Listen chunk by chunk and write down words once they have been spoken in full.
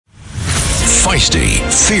Feisty,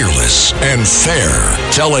 fearless, and fair,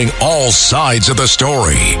 telling all sides of the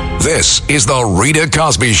story. This is The Rita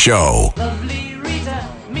Cosby Show. Lovely Rita,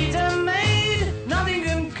 meet a maid. Nothing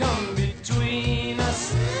can come between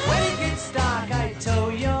us. When it gets dark, I tow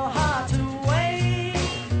your heart away.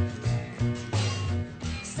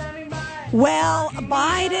 Standing by. Well,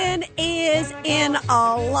 Biden is in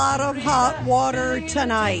a lot of hot water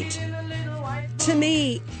tonight. To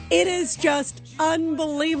me, it is just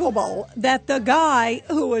unbelievable that the guy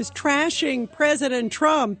who was trashing President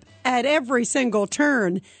Trump at every single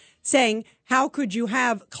turn, saying, how could you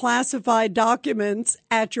have classified documents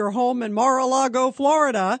at your home in Mar-a-Lago,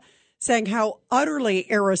 Florida, saying how utterly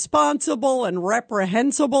irresponsible and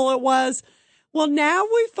reprehensible it was. Well, now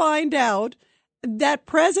we find out that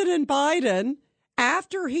President Biden,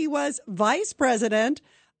 after he was vice president,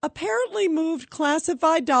 apparently moved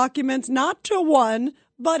classified documents not to one,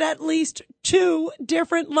 but at least two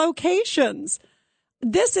different locations.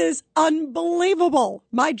 This is unbelievable.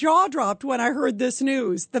 My jaw dropped when I heard this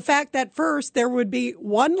news. The fact that first there would be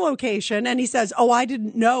one location and he says, oh, I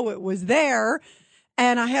didn't know it was there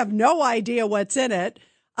and I have no idea what's in it.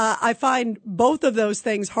 I find both of those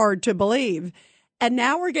things hard to believe. And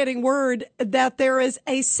now we're getting word that there is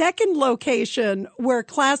a second location where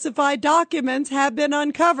classified documents have been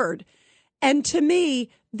uncovered. And to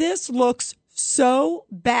me, this looks so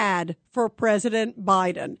bad for President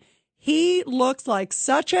Biden. He looks like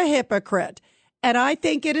such a hypocrite. And I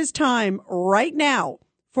think it is time right now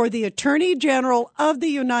for the Attorney General of the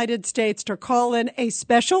United States to call in a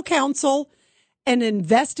special counsel and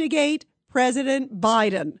investigate President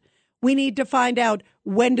Biden. We need to find out,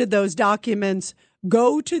 when did those documents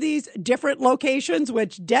go to these different locations,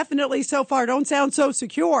 which definitely so far don't sound so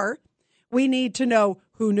secure. We need to know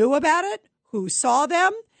who knew about it, who saw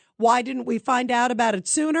them, why didn't we find out about it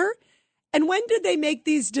sooner, and when did they make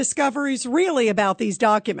these discoveries really about these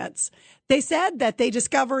documents? They said that they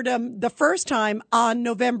discovered them the first time on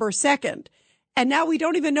November 2nd. And now we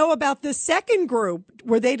don't even know about the second group.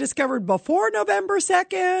 Were they discovered before November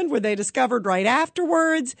 2nd? Were they discovered right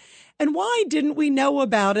afterwards? And why didn't we know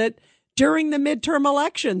about it during the midterm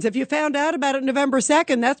elections? If you found out about it November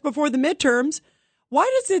 2nd, that's before the midterms. Why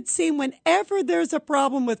does it seem whenever there's a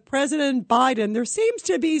problem with President Biden, there seems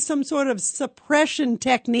to be some sort of suppression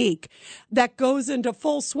technique that goes into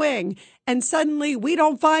full swing, and suddenly we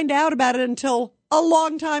don't find out about it until a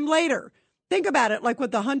long time later? Think about it, like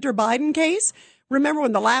with the Hunter Biden case. Remember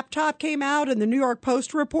when the laptop came out and the New York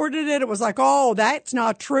Post reported it? It was like, oh, that's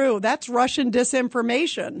not true. That's Russian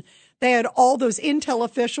disinformation. They had all those intel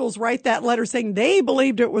officials write that letter saying they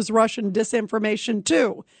believed it was Russian disinformation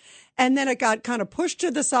too. And then it got kind of pushed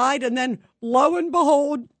to the side. And then lo and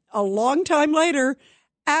behold, a long time later,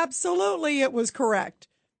 absolutely it was correct.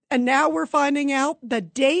 And now we're finding out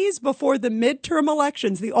that days before the midterm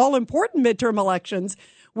elections, the all important midterm elections,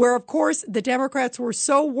 where, of course, the Democrats were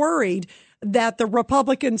so worried that the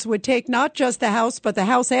Republicans would take not just the House, but the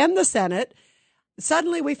House and the Senate.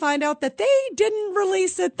 Suddenly we find out that they didn't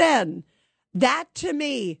release it then. That, to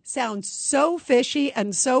me, sounds so fishy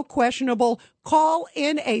and so questionable. Call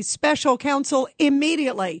in a special counsel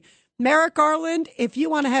immediately. Merrick Garland, if you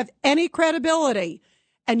want to have any credibility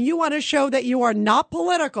and you want to show that you are not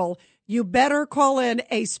political, you better call in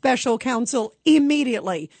a special counsel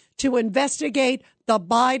immediately to investigate the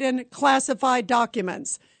Biden classified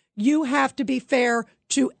documents. You have to be fair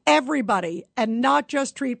to everybody and not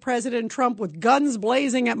just treat President Trump with guns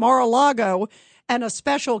blazing at Mar-a-Lago and a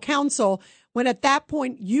special counsel, when at that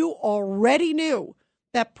point you already knew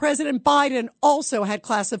that President Biden also had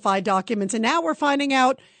classified documents. And now we're finding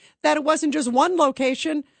out that it wasn't just one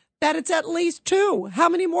location, that it's at least two. How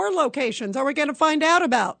many more locations are we going to find out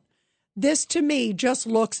about? This, to me, just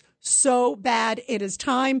looks so bad. It is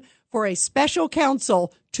time for a special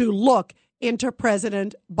counsel to look into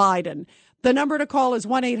President Biden. The number to call is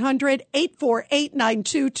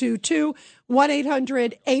 1-800-848-9222,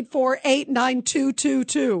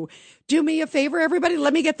 1-800-848-9222. Do me a favor, everybody.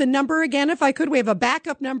 Let me get the number again, if I could. We have a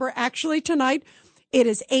backup number actually tonight. It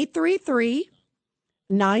is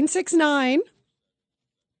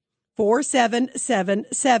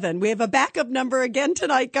 833-969-4777. We have a backup number again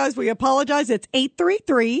tonight, guys. We apologize. It's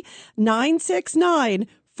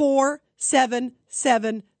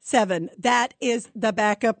 833-969-4777. That is the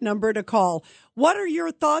backup number to call. What are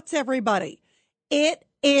your thoughts, everybody? It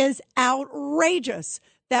is outrageous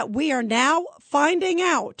that we are now finding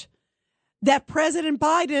out that President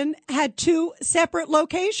Biden had two separate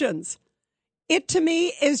locations. It, to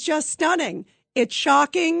me, is just stunning. It's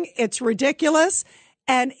shocking. It's ridiculous.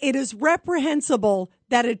 And it is reprehensible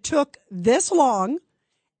that it took this long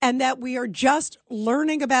and that we are just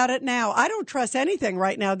learning about it now. I don't trust anything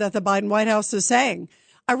right now that the Biden White House is saying.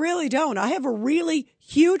 I really don't. I have a really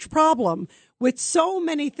huge problem with so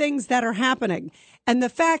many things that are happening. And the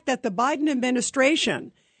fact that the Biden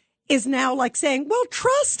administration is now like saying, well,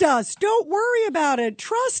 trust us. Don't worry about it.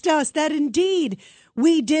 Trust us that indeed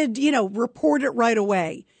we did, report it right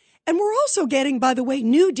away. And we're also getting, by the way,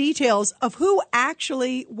 new details of who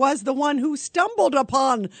actually was the one who stumbled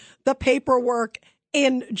upon the paperwork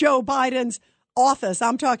in Joe Biden's office.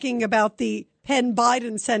 I'm talking about the Penn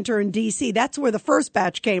Biden Center in D.C. That's where the first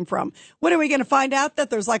batch came from. What are we going to find out?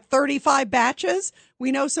 That there's like 35 batches?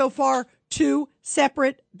 We know so far 2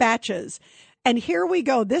 separate batches. And here we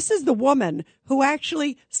go. This is the woman who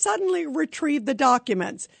actually suddenly retrieved the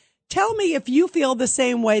documents. Tell me if you feel the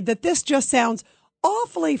same way, that this just sounds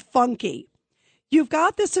awfully funky. You've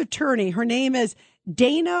got this attorney. Her name is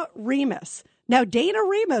Dana Remus. Now, Dana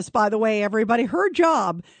Remus, by the way, everybody, her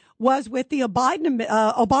job was with the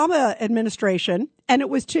Obama administration, and it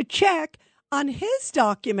was to check on his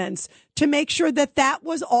documents to make sure that that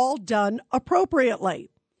was all done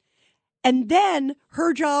appropriately. And then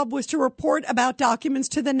her job was to report about documents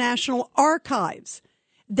to the National Archives.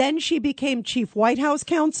 Then she became chief White House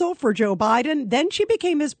counsel for Joe Biden. Then she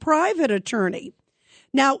became his private attorney.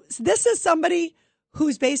 Now, this is somebody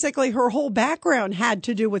who's basically her whole background had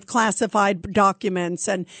to do with classified documents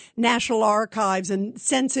and National Archives and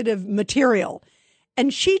sensitive material.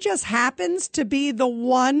 And she just happens to be the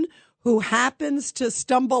one who happens to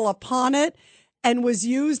stumble upon it and was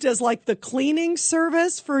used as like the cleaning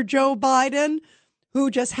service for Joe Biden, who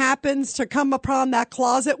just happens to come upon that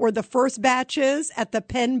closet where the first batch is at the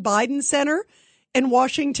Penn Biden Center in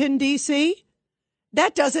Washington, D.C.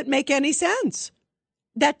 That doesn't make any sense.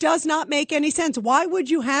 That does not make any sense. Why would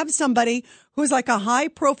you have somebody who's like a high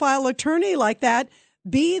profile attorney like that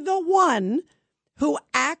be the one who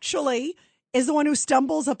actually is the one who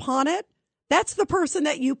stumbles upon it? That's the person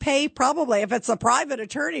that you pay probably. If it's a private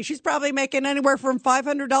attorney, she's probably making anywhere from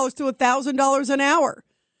 $500 to $1,000 an hour.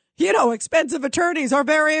 Expensive attorneys are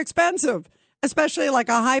very expensive, especially like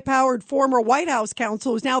a high powered former White House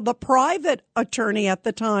counsel who's now the private attorney at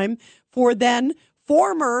the time for then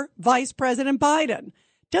former Vice President Biden.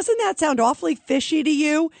 Doesn't that sound awfully fishy to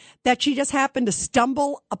you that she just happened to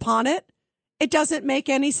stumble upon it? It doesn't make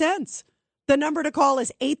any sense. The number to call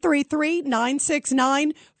is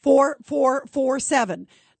 833-969-4447.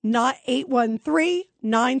 Not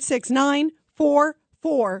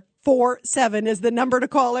 813-969-4447 is the number to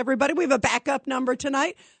call, everybody. We have a backup number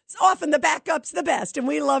tonight. It's often the backup's the best, and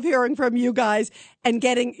we love hearing from you guys and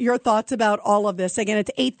getting your thoughts about all of this. Again,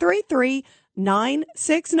 it's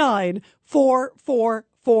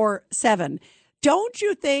 833-969-4447. Don't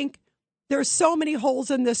you think there's so many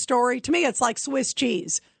holes in this story? To me, it's like Swiss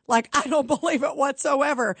cheese. Like, I don't believe it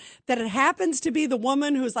whatsoever that it happens to be the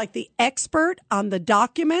woman who's like the expert on the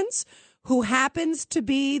documents, who happens to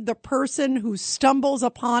be the person who stumbles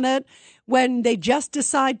upon it when they just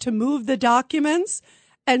decide to move the documents.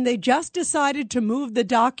 And they just decided to move the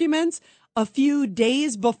documents a few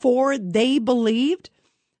days before they believed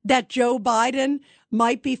that Joe Biden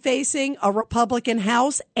might be facing a Republican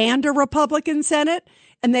House and a Republican Senate.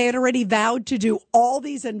 And they had already vowed to do all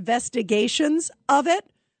these investigations of it.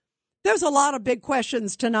 There's a lot of big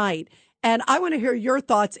questions tonight. And I want to hear your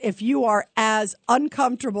thoughts if you are as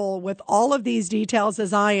uncomfortable with all of these details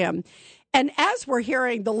as I am. And as we're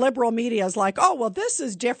hearing, the liberal media is like, oh, well, this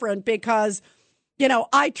is different because,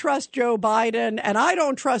 I trust Joe Biden and I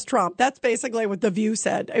don't trust Trump. That's basically what The View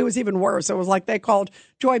said. It was even worse. It was like they called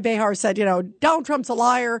Joy Behar said, Donald Trump's a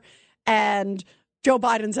liar and Joe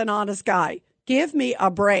Biden's an honest guy. Give me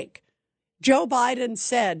a break. Joe Biden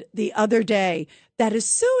said the other day that as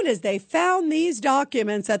soon as they found these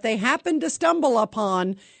documents that they happened to stumble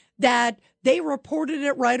upon, that they reported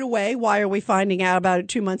it right away. Why are we finding out about it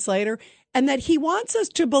 2 months later? And that he wants us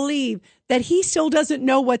to believe that he still doesn't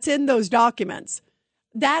know what's in those documents.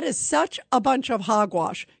 That is such a bunch of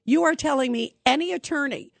hogwash. You are telling me any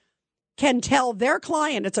attorney can tell their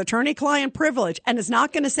client it's attorney-client privilege and is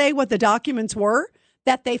not going to say what the documents were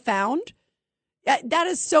that they found? That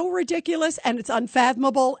is so ridiculous, and it's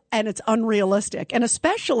unfathomable, and it's unrealistic. And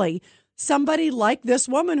especially somebody like this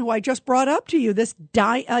woman who I just brought up to you, this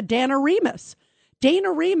Dana Remus.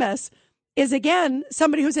 Dana Remus is, again,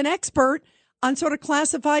 somebody who's an expert on sort of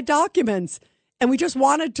classified documents. And we just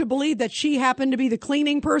wanted to believe that she happened to be the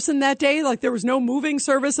cleaning person that day, like there was no moving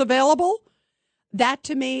service available. That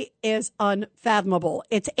to me is unfathomable.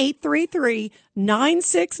 It's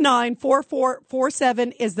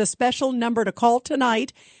 833-969-4447 is the special number to call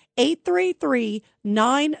tonight.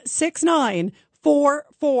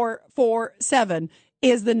 833-969-4447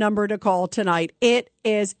 is the number to call tonight. It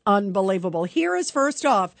is unbelievable. Here is first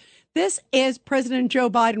off, this is President Joe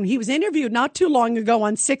Biden. He was interviewed not too long ago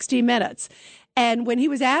on 60 Minutes. And when he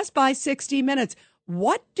was asked by 60 Minutes,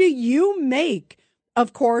 what do you make,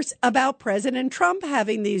 of course, about President Trump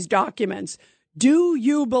having these documents? Do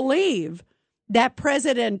you believe that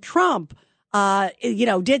President Trump,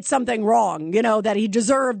 did something wrong, that he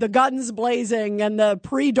deserved the guns blazing and the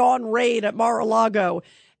pre-dawn raid at Mar-a-Lago?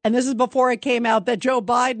 And this is before it came out that Joe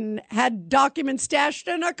Biden had documents stashed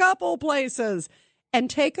in a couple places. And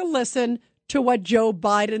take a listen to what Joe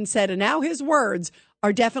Biden said. And now his words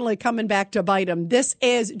are definitely coming back to bite him. This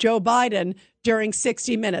is Joe Biden during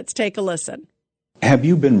 60 Minutes. Take a listen. Have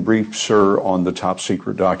you been briefed, sir, on the top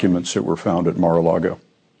secret documents that were found at Mar-a-Lago?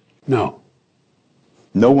 No.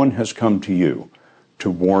 No one has come to you to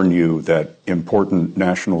warn you that important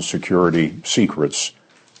national security secrets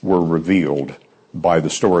were revealed by the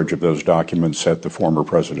storage of those documents at the former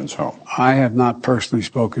president's home? I have not personally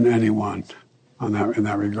spoken to anyone in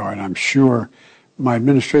that regard. I'm sure my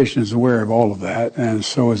administration is aware of all of that, and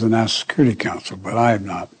so is the National Security Council, but I have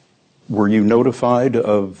not. Were you notified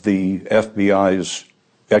of the FBI's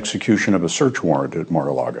execution of a search warrant at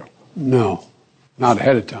Mar-a-Lago? No, not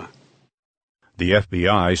ahead of time. The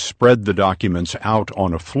FBI spread the documents out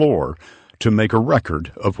on a floor to make a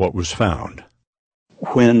record of what was found.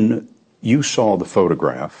 When you saw the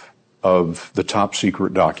photograph of the top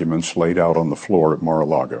secret documents laid out on the floor at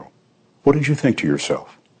Mar-a-Lago, what did you think to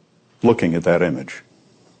yourself, looking at that image?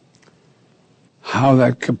 How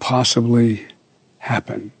that could possibly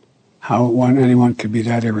happen. How anyone could be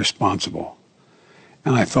that irresponsible.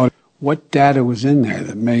 And I thought, what data was in there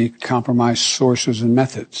that may compromise sources and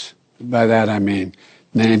methods? By that I mean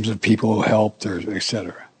names of people who helped, or et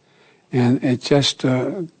cetera. And it's just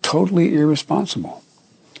totally irresponsible.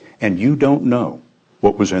 And you don't know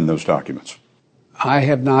what was in those documents? I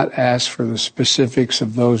have not asked for the specifics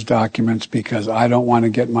of those documents because I don't want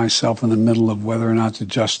to get myself in the middle of whether or not the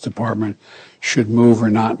Justice Department should move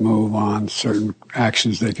or not move on certain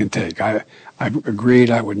actions they can take. I've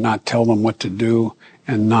agreed I would not tell them what to do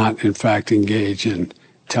and not, in fact, engage in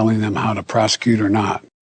telling them how to prosecute or not.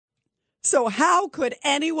 So how could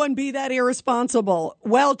anyone be that irresponsible?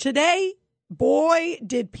 Well, today, boy,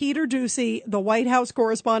 did Peter Doocy, the White House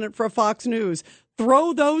correspondent for Fox News,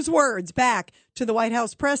 throw those words back to the White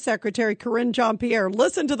House press secretary, Karine Jean-Pierre.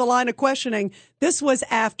 Listen to the line of questioning. This was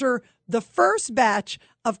after the first batch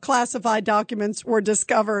of classified documents were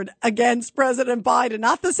discovered against President Biden.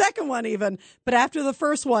 Not the second one even, but after the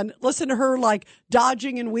first one. Listen to her like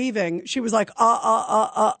dodging and weaving. She was like,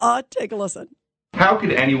 Take a listen. How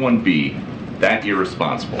could anyone be that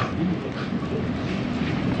irresponsible?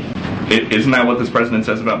 Isn't that what this president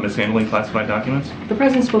says about mishandling classified documents? The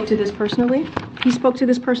president spoke to this personally. He spoke to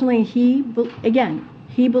this personally, and he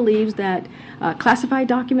believes that classified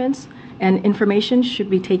documents and information should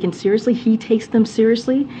be taken seriously. He takes them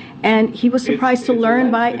seriously, and he was surprised to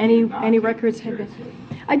learn by any records had been.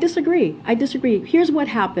 I disagree. Here's what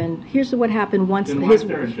happened. Once then why is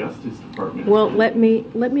there a Justice Department? Well, let me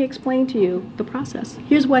explain to you the process.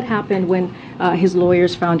 Here's what happened when his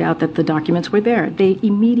lawyers found out that the documents were there. They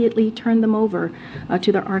immediately turned them over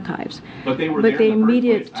to the archives. But they were there. But they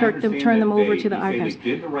immediately turned them over to the archives. They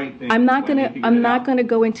did the right thing. I'm not going to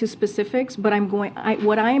go into specifics, but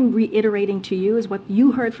what I am reiterating to you is what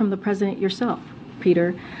you heard from the president yourself,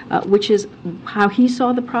 Peter, which is how he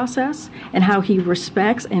saw the process and how he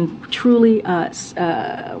respects and truly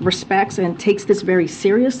respects and takes this very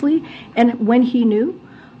seriously, and when he knew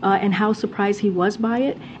and how surprised he was by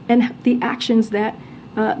it, and the actions that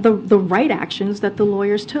the right actions that the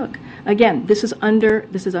lawyers took. Again, this is under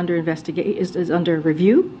investigation, is under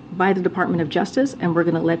review by the Department of Justice, and we're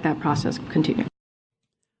going to let that process continue.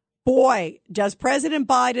 Boy, does President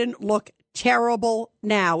Biden look terrible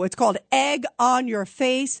now. It's called egg on your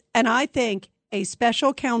face. And I think a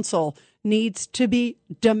special counsel needs to be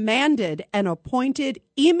demanded and appointed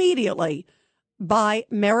immediately by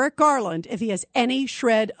Merrick Garland, if he has any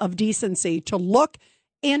shred of decency, to look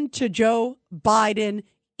into Joe Biden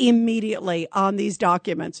immediately on these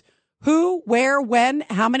documents. Who, where, when,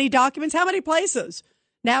 how many documents, how many places?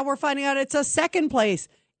 Now we're finding out it's a second place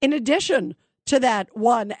in addition to that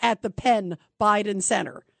one at the Penn Biden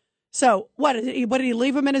Center. So what did he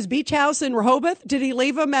leave him in his beach house in Rehoboth? Did he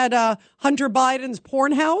leave him at Hunter Biden's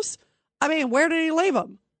porn house? I mean, where did he leave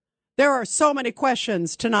him? There are so many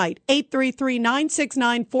questions tonight.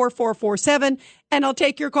 833-969-4447. And I'll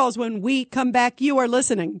take your calls when we come back. You are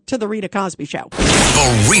listening to The Rita Cosby Show.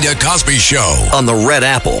 The Rita Cosby Show on the Red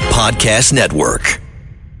Apple Podcast Network.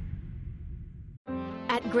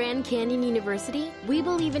 At At Grand Canyon University, we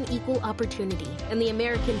believe in equal opportunity, and the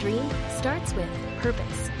American dream starts with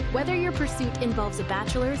purpose. Whether your pursuit involves a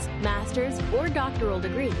bachelor's, master's, or doctoral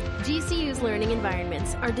degree, GCU's learning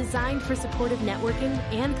environments are designed for supportive networking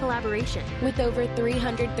and collaboration. With over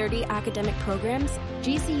 330 academic programs,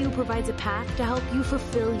 GCU provides a path to help you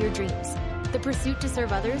fulfill your dreams. The pursuit to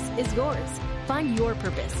serve others is yours. Find your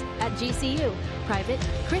purpose at GCU. Private,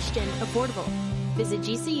 Christian, affordable. Visit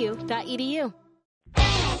gcu.edu.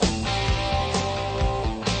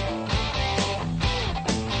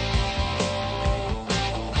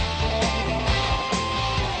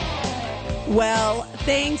 Well,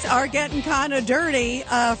 things are getting kind of dirty,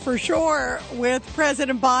 for sure, with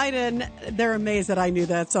President Biden. They're amazed that I knew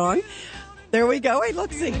that song. There we go. Hey,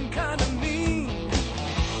 let's see.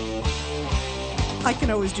 I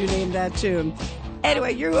can always do name that tune.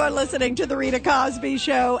 Anyway, you are listening to The Rita Cosby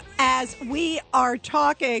Show as we are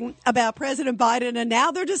talking about President Biden, and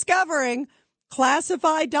now they're discovering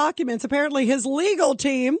classified documents. Apparently, his legal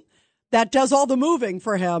team that does all the moving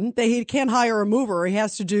for him, he can't hire a mover. He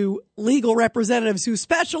has to do legal representatives who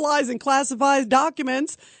specialize in classified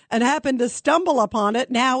documents and happen to stumble upon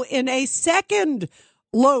it now in a second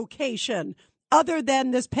location other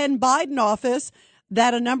than this Penn Biden office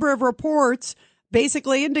that a number of reports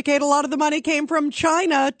basically indicate a lot of the money came from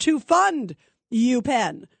China to fund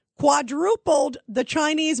UPenn. Quadrupled the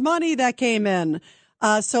Chinese money that came in.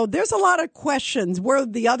 So there's a lot of questions. Were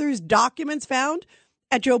the others documents found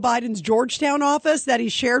at Joe Biden's Georgetown office that he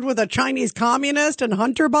shared with a Chinese communist and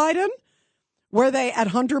Hunter Biden? Were they at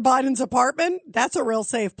Hunter Biden's apartment? That's a real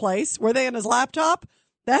safe place. Were they in his laptop?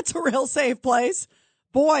 That's a real safe place.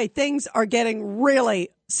 Boy, things are getting really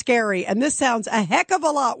scary. And this sounds a heck of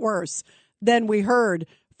a lot worse than we heard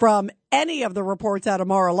from any of the reports out of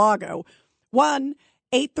Mar-a-Lago.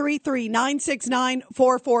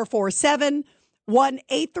 1-833-969-4447.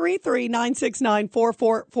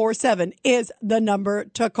 1-833-969-4447 is the number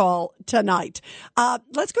to call tonight.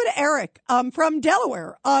 Let's go to Eric from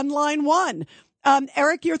Delaware on line one.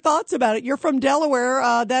 Eric, your thoughts about it. You're from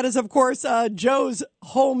Delaware. That is, of course, Joe's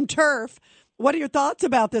home turf. What are your thoughts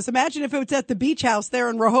about this? Imagine if it was at the beach house there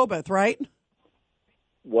in Rehoboth, right?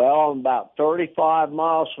 Well, I'm about 35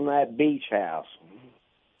 miles from that beach house.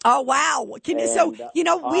 Oh, wow.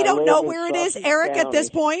 We don't know where it is, Eric, at this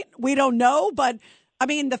point. We don't know. But, I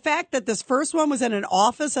mean, the fact that this first one was in an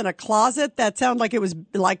office and a closet, that sounded like it was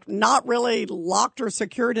like not really locked or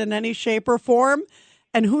secured in any shape or form.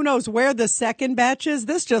 And who knows where the second batch is.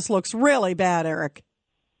 This just looks really bad, Eric.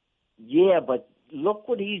 Yeah, but look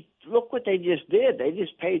what they just did. They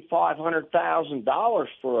just paid $500,000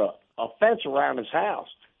 for a fence around his house.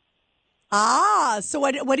 So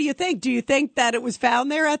what do you think? Do you think that it was found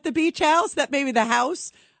there at the beach house, that maybe the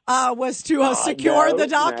house was to secure the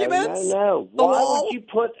documents? No. Why would you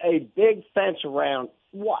put a big fence around?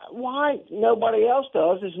 Why nobody else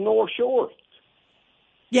does is North Shore.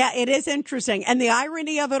 Yeah, it is interesting. And the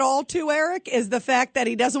irony of it all, too, Eric, is the fact that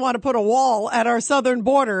he doesn't want to put a wall at our southern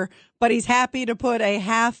border, but he's happy to put a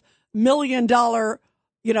 $500,000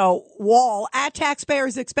 wall at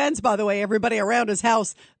taxpayers' expense, by the way, everybody around his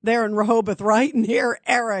house there in Rehoboth, right near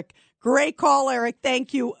Eric. Great call, Eric.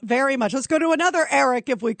 Thank you very much. Let's go to another Eric,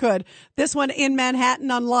 if we could. This one in Manhattan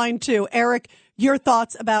on line 2. Eric, your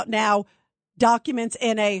thoughts about now documents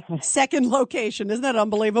in a second location. Isn't that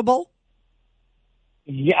unbelievable?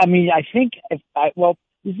 Yeah, I mean, I think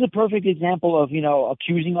this is a perfect example of,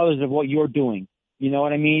 accusing others of what you're doing. You know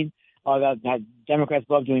what I mean? That Democrats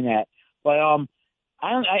love doing that. But,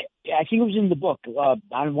 I think it was in the book,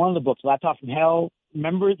 on one of the books, Laptop from Hell.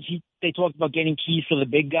 Remember they talked about getting keys for the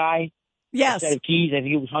big guy? Yes. Instead of keys, I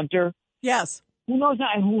think it was Hunter. Yes. Who knows now?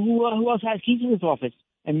 Who else has keys in his office?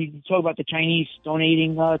 And you talk about the Chinese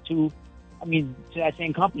donating to that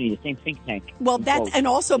same company, the same think tank. Well, and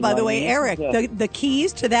also, by the way, Eric, the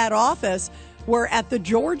keys to that office were at the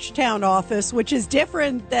Georgetown office, which is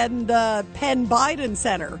different than the Penn Biden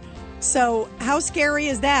Center. So how scary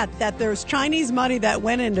is that there's Chinese money that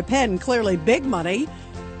went into Penn, clearly big money,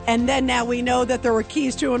 and then now we know that there were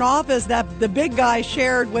keys to an office that the big guy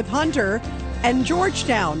shared with Hunter and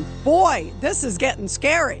Georgetown. Boy, this is getting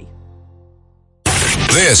scary.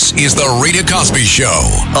 This is The Rita Cosby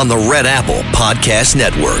Show on the Red Apple Podcast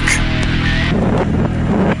Network.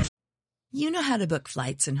 You know how to book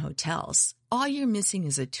flights and hotels. All you're missing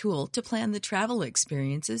is a tool to plan the travel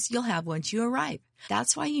experiences you'll have once you arrive.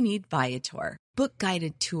 That's why you need Viator. Book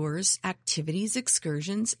guided tours, activities,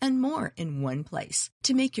 excursions, and more in one place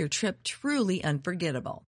to make your trip truly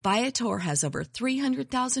unforgettable. Viator has over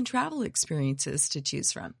 300,000 travel experiences to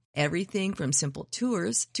choose from. Everything from simple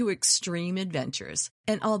tours to extreme adventures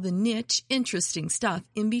and all the niche, interesting stuff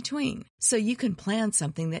in between. So you can plan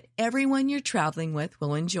something that everyone you're traveling with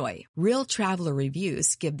will enjoy. Real traveler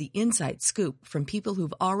reviews give the inside scoop from people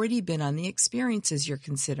who've already been on the experiences you're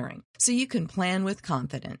considering. So you can plan with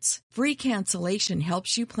confidence. Free cancellation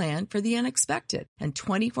helps you plan for the unexpected. And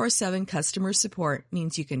 24/7 customer support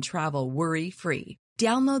means you can travel worry-free.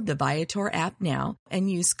 Download the Viator app now and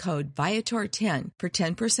use code Viator10 for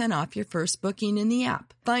 10% off your first booking in the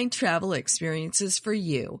app. Find travel experiences for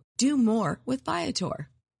you. Do more with Viator.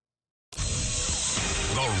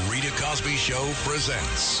 The Rita Cosby Show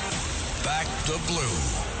presents Back the Blue.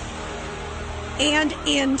 And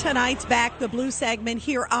in tonight's Back the Blue segment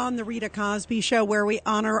here on the Rita Cosby Show, where we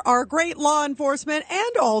honor our great law enforcement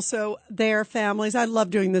and also their families. I love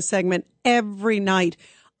doing this segment every night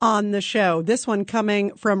on the show. This one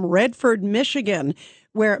coming from Redford, Michigan,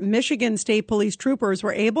 where Michigan State Police troopers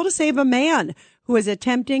were able to save a man who was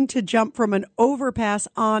attempting to jump from an overpass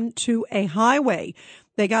onto a highway.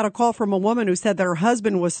 They got a call from a woman who said that her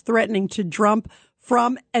husband was threatening to jump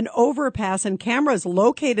from an overpass, and cameras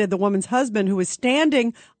located the woman's husband who was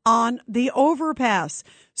standing on the overpass.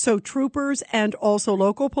 So troopers and also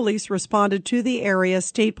local police responded to the area.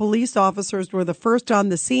 State police officers were the first on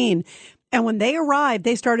the scene. And when they arrived,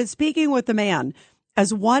 they started speaking with the man.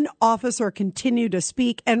 As one officer continued to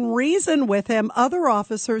speak and reason with him, other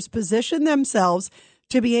officers positioned themselves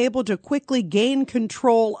to be able to quickly gain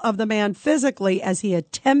control of the man physically as he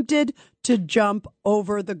attempted to jump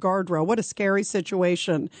over the guardrail. What a scary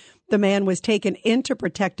situation. The man was taken into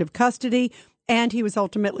protective custody, and he was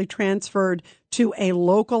ultimately transferred to a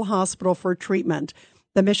local hospital for treatment.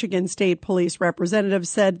 The Michigan State Police representative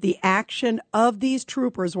said the action of these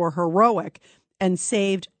troopers were heroic and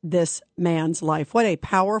saved this man's life. What a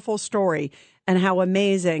powerful story, and how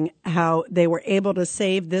amazing how they were able to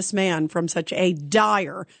save this man from such a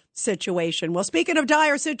dire situation. Well, speaking of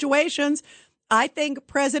dire situations, I think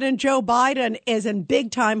President Joe Biden is in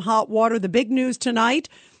big-time hot water. The big news tonight,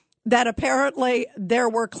 that apparently there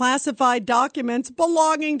were classified documents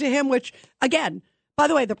belonging to him, which, again, by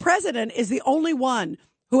the way, the president is the only one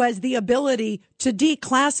who has the ability to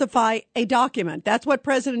declassify a document. That's what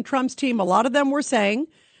President Trump's team, a lot of them were saying,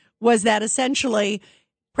 was that essentially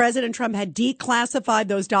President Trump had declassified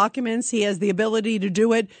those documents. He has the ability to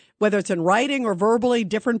do it, whether it's in writing or verbally,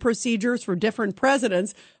 different procedures for different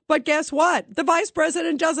presidents. But guess what? The vice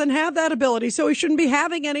president doesn't have that ability, so he shouldn't be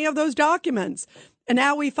having any of those documents. And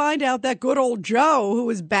now we find out that good old Joe, who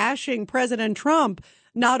was bashing President Trump,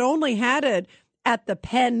 not only had it at the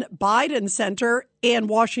Penn Biden Center in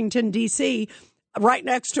Washington, D.C., right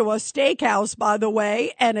next to a steakhouse, by the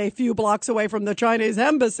way, and a few blocks away from the Chinese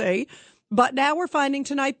embassy. But now we're finding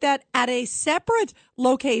tonight that at a separate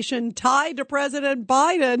location tied to President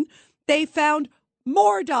Biden, they found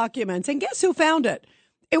more documents. And guess who found it?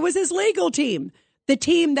 It was his legal team, the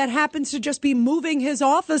team that happens to just be moving his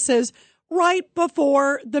offices right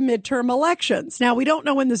before the midterm elections. Now, we don't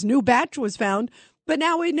know when this new batch was found, but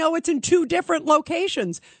now we know it's in two different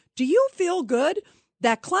locations. Do you feel good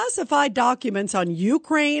that classified documents on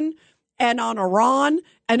Ukraine and on Iran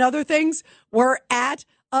and other things were at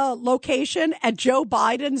a location at Joe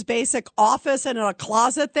Biden's basic office and in a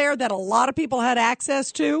closet there that a lot of people had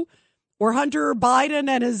access to? Were Hunter Biden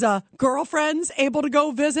and his girlfriends able to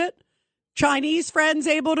go visit? Chinese friends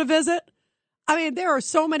able to visit? I mean, there are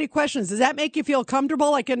so many questions. Does that make you feel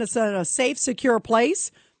comfortable, like in a safe, secure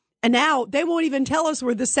place? And now they won't even tell us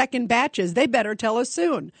where the second batch is. They better tell us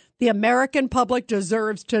soon. The American public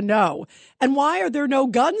deserves to know. And why are there no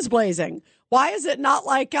guns blazing? Why is it not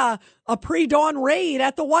like a pre-dawn raid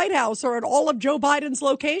at the White House or at all of Joe Biden's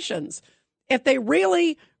locations? If they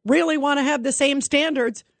really, really want to have the same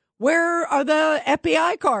standards, where are the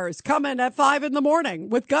FBI cars coming at 5 a.m.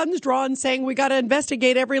 with guns drawn saying we got to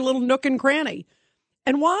investigate every little nook and cranny?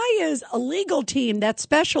 And why is a legal team that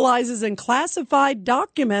specializes in classified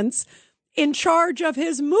documents in charge of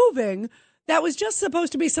his moving that was just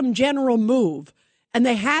supposed to be some general move, and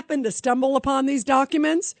they happen to stumble upon these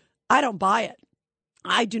documents? I don't buy it.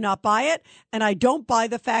 I do not buy it, and I don't buy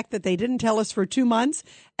the fact that they didn't tell us for 2 months,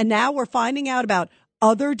 and now we're finding out about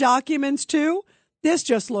other documents too. This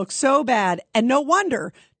just looks so bad, and no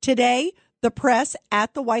wonder today the press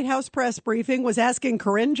at the White House press briefing was asking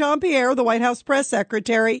Karine Jean-Pierre, the White House press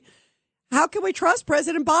secretary, how can we trust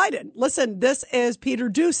President Biden? Listen, this is Peter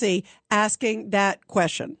Doocy asking that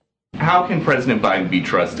question. How can President Biden be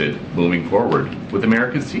trusted moving forward with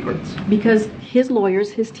America's secrets? Because his lawyers,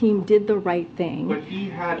 his team did the right thing. But he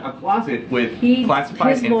had a closet with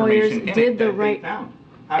classified his lawyers information in did it the that right. they found.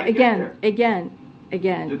 How did he get there? Again,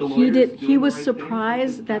 again, he was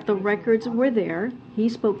surprised that the records were there. He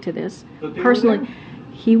spoke to this personally.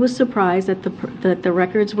 He was surprised that the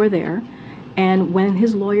records were there. And when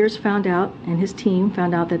his lawyers found out and his team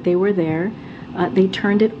found out that they were there, they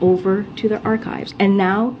turned it over to the archives. And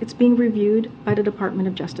now it's being reviewed by the Department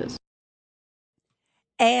of Justice.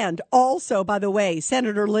 And also, by the way,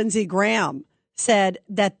 Senator Lindsey Graham said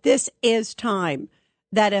that this is time,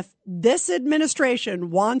 that if this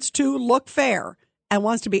administration wants to look fair and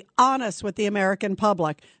wants to be honest with the American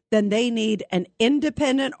public, then they need an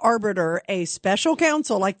independent arbiter, a special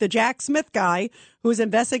counsel like the Jack Smith guy who's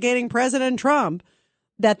investigating President Trump,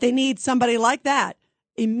 that they need somebody like that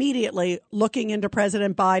immediately looking into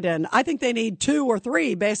President Biden. I think they need 2 or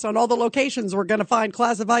 3 based on all the locations we're going to find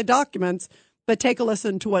classified documents. But take a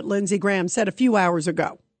listen to what Lindsey Graham said a few hours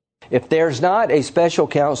ago. If there's not a special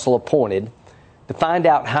counsel appointed to find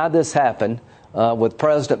out how this happened with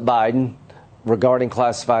President Biden regarding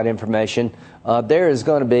classified information, there is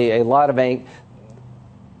going to be a lot of it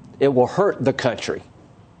will hurt the country.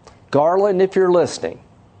 Garland, if you're listening,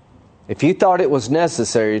 if you thought it was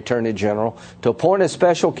necessary, Attorney General, to appoint a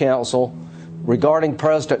special counsel regarding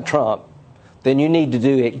President Trump, then you need to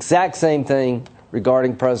do the exact same thing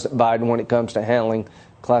regarding President Biden when it comes to handling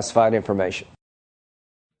classified information.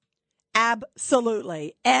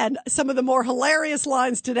 Absolutely. And some of the more hilarious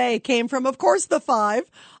lines today came from, of course, the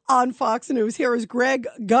 5 on Fox News. Here is Greg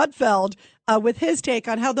Gutfeld with his take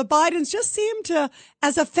on how the Bidens just seem to,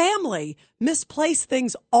 as a family, misplace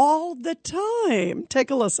things all the time.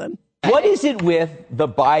 Take a listen. What is it with the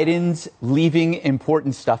Bidens leaving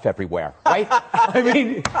important stuff everywhere, right? I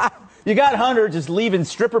mean, you got Hunter just leaving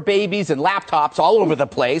stripper babies and laptops all over the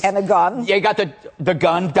place. And a gun. Yeah, you got the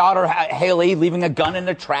gun, daughter Haley leaving a gun in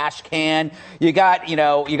a trash can. You got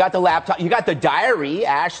the laptop. You got the diary,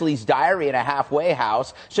 Ashley's diary in a halfway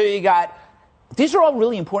house. So these are all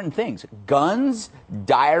really important things. Guns,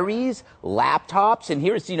 diaries, laptops. And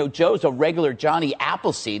here's, Joe's a regular Johnny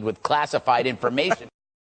Appleseed with classified information.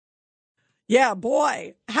 Yeah,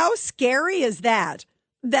 boy, how scary is that?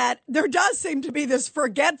 That there does seem to be this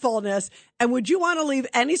forgetfulness. And would you want to leave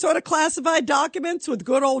any sort of classified documents with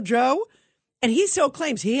good old Joe? And he still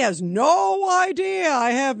claims he has no idea.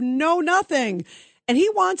 I have nothing. And he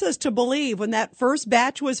wants us to believe when that first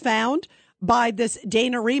batch was found by this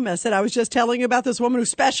Dana Remus that I was just telling you about, this woman who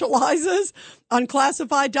specializes on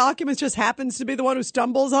classified documents, just happens to be the one who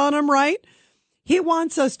stumbles on them, right? He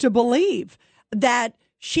wants us to believe that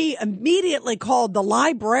she immediately called the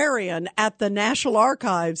librarian at the National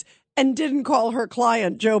Archives and didn't call her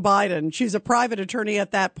client, Joe Biden. She's a private attorney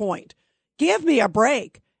at that point. Give me a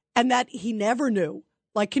break. And that he never knew.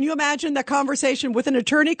 Like, can you imagine the conversation with an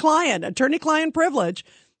attorney-client privilege?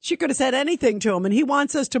 She could have said anything to him. And he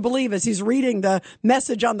wants us to believe as he's reading the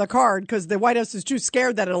message on the card, because the White House is too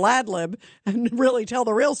scared that it'll ad-lib and really tell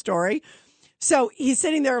the real story. So he's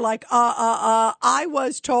sitting there like, I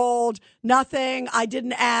was told nothing. I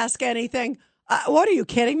didn't ask anything. What, are you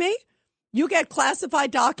kidding me? You get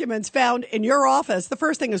classified documents found in your office. The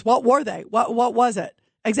first thing is, what were they? What was it?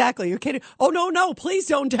 Exactly. You're kidding. Oh, no, please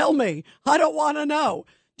don't tell me. I don't want to know.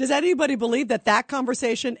 Does anybody believe that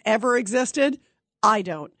conversation ever existed? I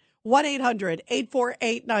don't.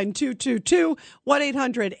 1-800-848-9222.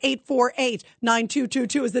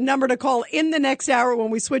 1-800-848-9222 is the number to call in the next hour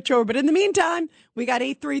when we switch over. But in the meantime, we got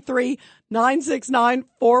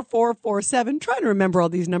 833-969-4447. Trying to remember all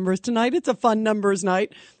these numbers tonight. It's a fun numbers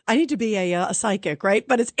night. I need to be a psychic, right?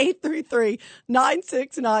 But it's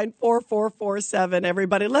 833-969-4447,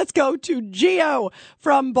 everybody. Let's go to Gio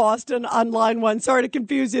from Boston on line 1. Sorry to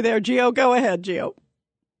confuse you there, Gio. Go ahead, Gio.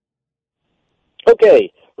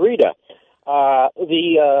 Okay. Rita,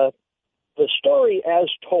 the story as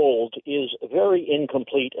told is very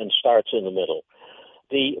incomplete and starts in the middle.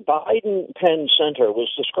 The Biden Penn Center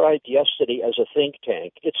was described yesterday as a think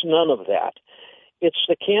tank. It's none of that. It's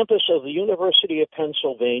the campus of the University of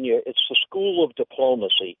Pennsylvania. It's the School of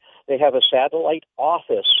Diplomacy. They have a satellite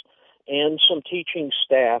office and some teaching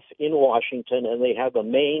staff in Washington, and they have a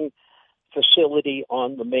main facility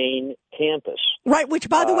on the main campus. Right, which,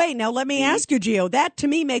 by the way, now let me ask you, Gio, that to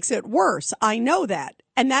me makes it worse. I know that.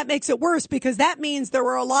 And that makes it worse because that means there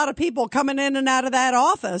were a lot of people coming in and out of that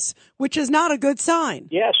office, which is not a good sign.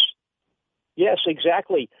 Yes,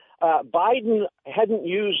 exactly. Biden hadn't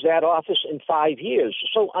used that office in 5 years.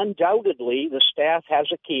 So undoubtedly, the staff has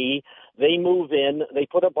a key. They move in. They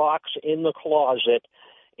put a box in the closet.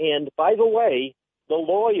 And by the way, the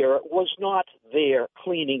lawyer was not there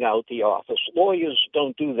cleaning out the office. Lawyers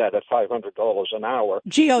don't do that at $500 an hour.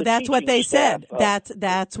 Gio, that's what they said.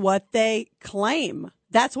 That's what they claim.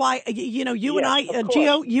 That's why, you know, you Yes, and I, of course.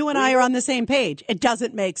 Gio, you and I are on the same page. It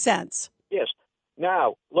doesn't make sense. Yes.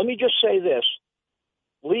 Now, let me just say this.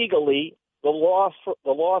 Legally, the law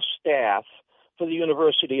staff for the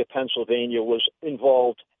University of Pennsylvania was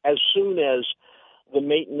involved as soon as the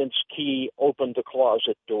maintenance key opened the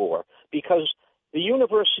closet door, because the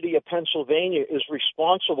University of Pennsylvania is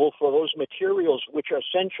responsible for those materials which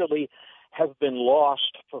essentially have been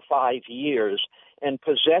lost for 5 years, and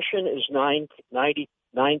possession is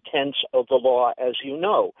 9/10 of the law, as you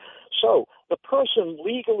know. So the person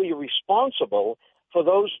legally responsible for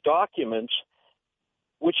those documents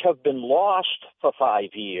which have been lost for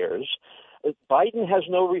 5 years, Biden has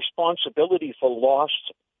no responsibility for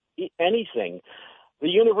lost anything. The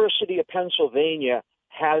University of Pennsylvania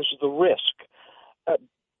has the risk.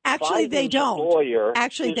 Actually, Biden's they don't. Lawyer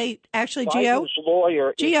Biden's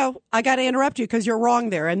lawyer. Gio, I got to interrupt you because you're wrong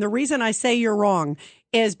there. And the reason I say you're wrong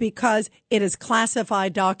is because it is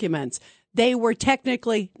classified documents. They were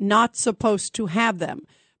technically not supposed to have them,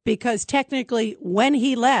 because technically when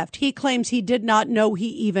he left, he claims he did not know he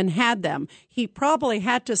even had them. He probably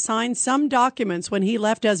had to sign some documents when he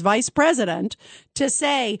left as vice president to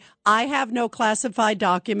say, I have no classified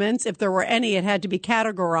documents. If there were any, it had to be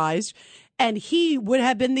categorized. And he would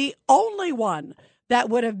have been the only one that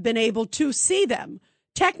would have been able to see them.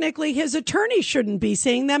 Technically, his attorney shouldn't be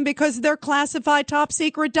seeing them because they're classified top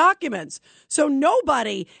secret documents. So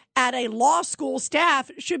nobody at a law school staff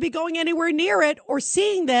should be going anywhere near it or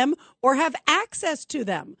seeing them or have access to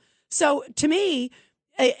them. So to me,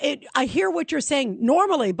 I hear what you're saying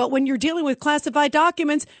normally, but when you're dealing with classified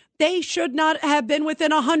documents, they should not have been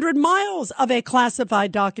within 100 miles of a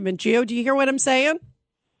classified document. Gio, do you hear what I'm saying?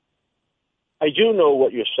 I do know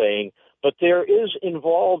what you're saying, but there is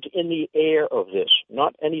involved in the air of this,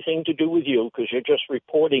 not anything to do with you, because you're just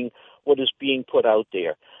reporting what is being put out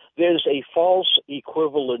there. There's a false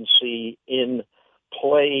equivalency in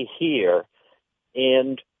play here,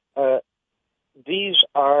 and these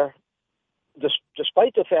are,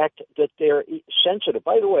 despite the fact that they're sensitive.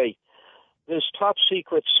 By the way, there's top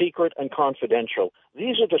secret, secret, and confidential.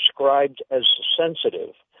 These are described as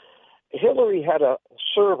sensitive. Hillary had a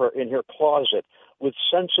server in her closet with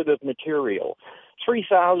sensitive material,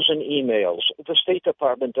 3,000 emails. The State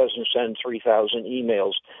Department doesn't send 3,000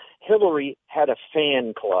 emails. Hillary had a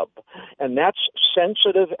fan club, and that's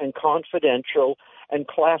sensitive and confidential and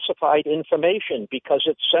classified information because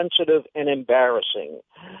it's sensitive and embarrassing.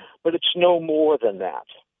 But it's no more than that.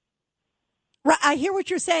 Right, I hear what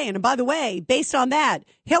you're saying. And by the way, based on that,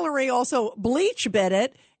 Hillary also bleach bit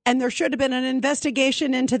it. And there should have been an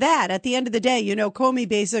investigation into that. At the end of the day, you know, Comey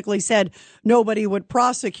basically said nobody would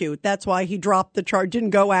prosecute. That's why he dropped the charge, didn't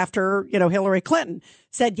go after, you know, Hillary Clinton.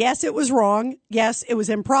 Said, yes, it was wrong. Yes, it was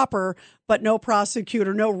improper, but no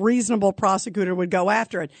prosecutor, no reasonable prosecutor would go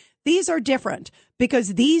after it. These are different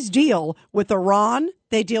because these deal with Iran,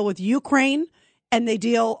 they deal with Ukraine, and they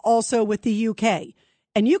deal also with the UK.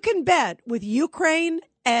 And you can bet with Ukraine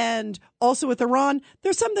and also with Iran,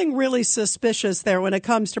 there's something really suspicious there when it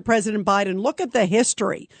comes to President Biden. Look at the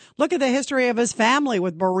history. Look at the history of his family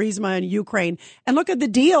with Burisma and Ukraine. And look at the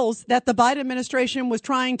deals that the Biden administration was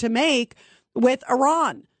trying to make with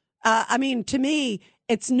Iran. I mean, to me,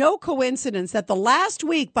 it's no coincidence that the last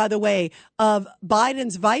week, by the way, of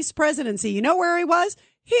Biden's vice presidency, you know where he was?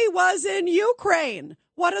 He was in Ukraine.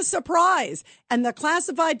 What a surprise. And the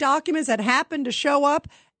classified documents that happened to show up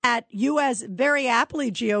at U.S. very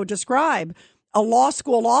aptly, Gio, describe a law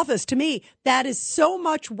school office. To me, that is so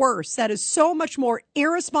much worse. That is so much more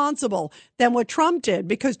irresponsible than what Trump did,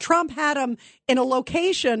 because Trump had him in a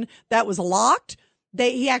location that was locked.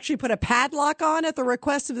 He actually put a padlock on at the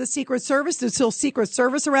request of the Secret Service. There's still Secret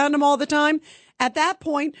Service around him all the time. At that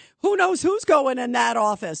point, who knows who's going in that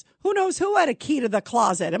office? Who knows who had a key to the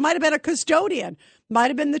closet? It might have been a custodian, might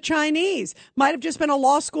have been the Chinese, might have just been a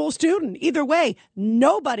law school student. Either way,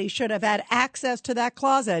 nobody should have had access to that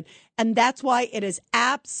closet. And that's why it is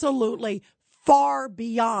absolutely far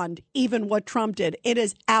beyond even what Trump did. It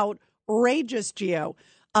is outrageous, Gio.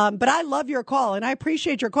 But I love your call, and I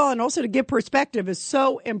appreciate your call. And also to give perspective is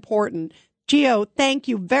so important. Gio, thank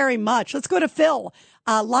you very much. Let's go to Phil.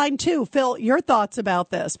 Line 2. Phil, your thoughts about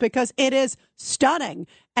this, because it is stunning,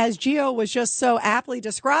 as Gio was just so aptly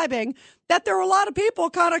describing, that there are a lot of people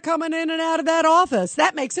kind of coming in and out of that office.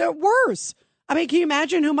 That makes it worse. I mean, can you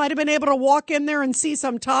imagine who might have been able to walk in there and see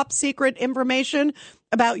some top secret information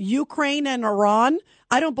about Ukraine and Iran?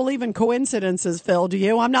 I don't believe in coincidences, Phil. Do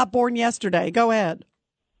you? I'm not born yesterday. Go ahead.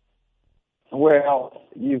 Well,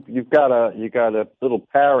 you've got a little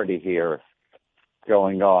parody here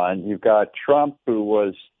going on. You've got Trump, who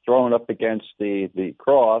was thrown up against the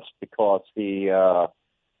cross because he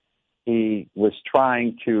he was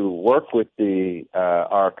trying to work with the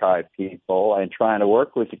archive people and trying to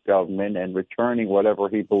work with the government and returning whatever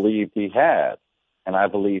he believed he had. And I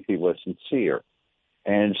believe he was sincere.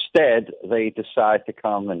 And instead, they decide to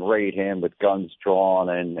come and raid him with guns drawn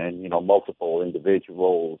and multiple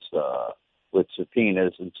individuals with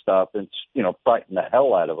subpoenas and stuff, and, frighten the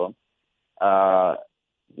hell out of them.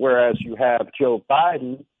 Whereas you have Joe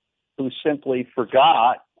Biden, who simply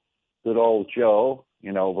forgot, good old Joe,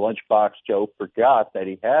 Lunchbox Joe forgot that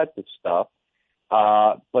he had this stuff.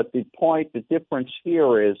 But the difference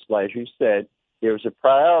here is, as you said, there's a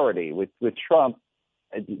priority. With Trump,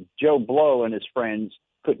 Joe Blow and his friends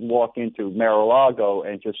couldn't walk into Mar-a-Lago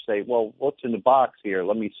and just say, well, what's in the box here?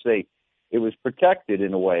 Let me see. It was protected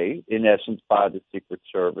in a way, in essence, by the Secret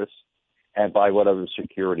Service and by whatever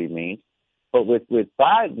security means. But with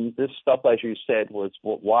Biden, this stuff, as you said, was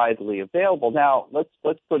widely available. Now, let's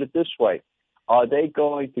put it this way. Are they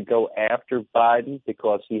going to go after Biden?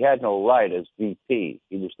 Because he had no right as VP.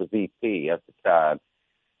 He was the VP at the time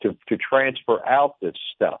to transfer out this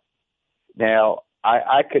stuff. Now,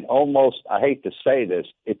 I could almost, I hate to say this,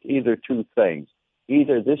 it's either two things.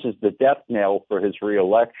 Either this is the death knell for his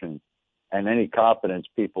reelection and any confidence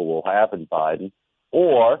people will have in Biden,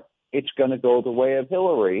 or it's going to go the way of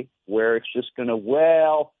Hillary, where it's just going to,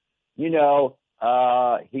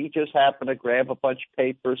 he just happened to grab a bunch of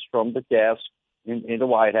papers from the desk in the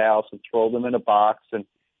White House and throw them in a box, and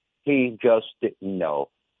he just didn't know.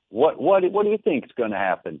 What do you think is going to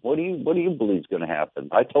happen? What do you believe is going to happen?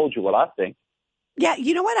 I told you what I think. Yeah,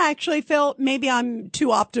 you know what? Actually, Phil, maybe I'm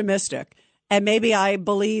too optimistic, and maybe I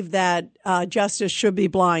believe that justice should be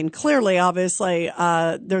blind. Clearly, obviously,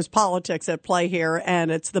 there's politics at play here,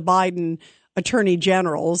 and it's the Biden attorney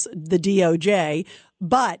generals, the DOJ.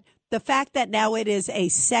 But the fact that now it is a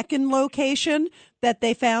second location that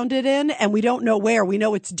they found it in, and we don't know where. We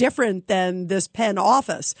know it's different than this Penn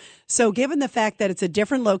office. So given the fact that it's a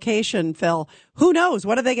different location, Phil, who knows?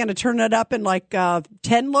 What are they going to turn it up in, like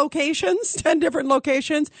 10 locations, 10 different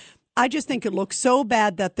locations? I just think it looks so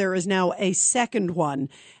bad that there is now a second one.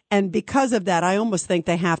 And because of that, I almost think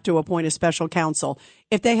they have to appoint a special counsel.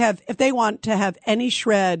 If they want to have any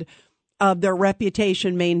shred of their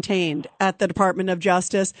reputation maintained at the Department of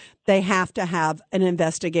Justice, they have to have an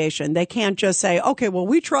investigation. They can't just say, okay, well,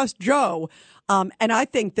 we trust Joe. And I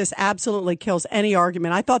think this absolutely kills any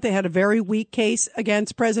argument. I thought they had a very weak case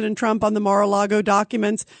against President Trump on the Mar-a-Lago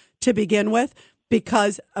documents to begin with,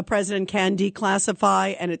 because a president can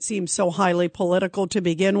declassify, and it seems so highly political to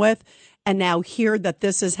begin with. And now hear that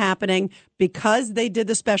this is happening because they did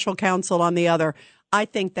the special counsel on the other. I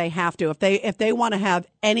think they have to. If they want to have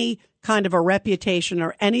any kind of a reputation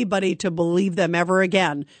or anybody to believe them ever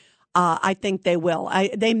again, I think they will.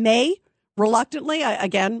 They may reluctantly,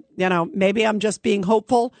 maybe I'm just being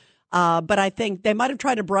hopeful, but I think they might have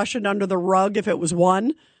tried to brush it under the rug if it was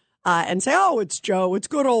one and say, oh, it's Joe, it's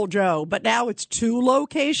good old Joe. But now it's two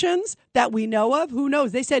locations that we know of. Who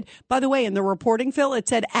knows? They said, by the way, in the reporting, Phil, it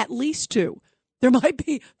said at least two. There might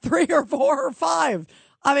be 3 or 4 or 5.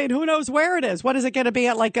 I mean, who knows where it is? What is it going to be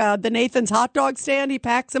at, like the Nathan's hot dog stand? He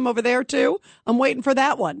packs them over there, too. I'm waiting for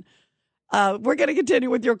that one. We're going to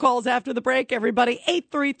continue with your calls after the break, everybody.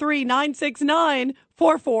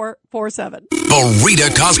 833-969-4447. The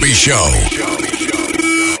Rita Cosby Show.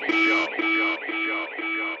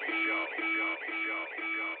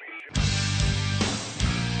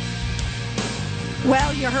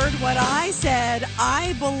 Well, you heard what I said.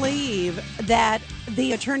 I believe that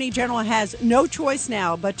the Attorney General has no choice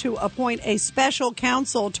now but to appoint a special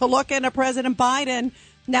counsel to look into President Biden.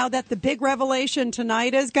 Now that the big revelation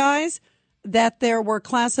tonight is, guys, that there were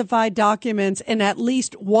classified documents in at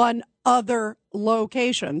least one other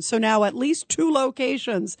location. So now at least 2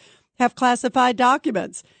 locations have classified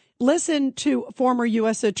documents. Listen to former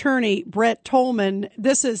U.S. Attorney Brett Tolman.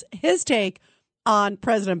 This is his take on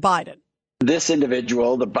President Biden. This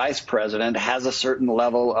individual, the vice president, has a certain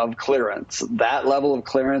level of clearance. That level of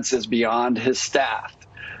clearance is beyond his staff.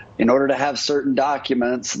 In order to have certain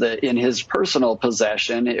documents that in his personal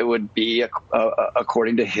possession, it would be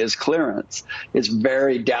according to his clearance. It's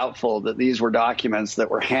very doubtful that these were documents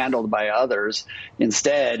that were handled by others.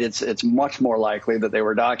 Instead, it's much more likely that they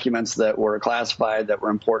were documents that were classified, that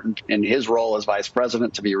were important in his role as vice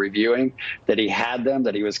president to be reviewing, that he had them,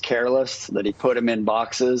 that he was careless, that he put them in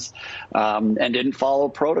boxes, and didn't follow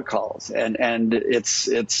protocols. And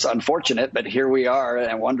it's unfortunate, but here we are,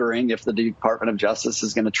 and wondering if the Department of Justice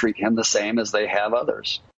is going to treat him the same as they have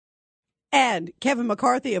others. And Kevin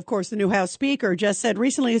McCarthy, of course, the new House Speaker, just said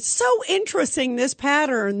recently, it's so interesting, this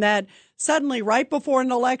pattern that suddenly right before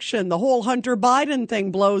an election, the whole Hunter Biden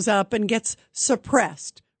thing blows up and gets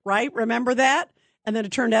suppressed right? Remember that? And then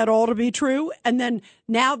it turned out all to be true. And then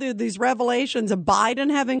now there are these revelations of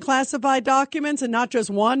Biden having classified documents, and not just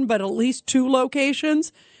one, but at least 2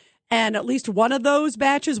 locations. And at least one of those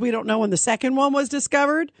batches, we don't know when the second one was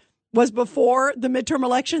discovered, was before the midterm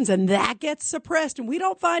elections. And that gets suppressed. And we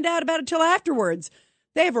don't find out about it till afterwards.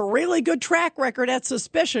 They have a really good track record at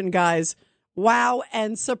suspicion, guys. Wow,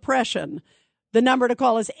 and suppression. The number to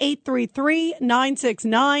call is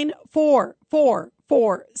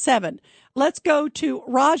 833-969-4447. Let's go to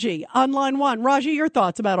Raji on line 1. Raji, your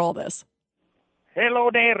thoughts about all this? Hello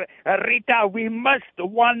there, Rita. We must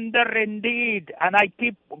wonder indeed. And I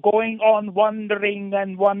keep going on wondering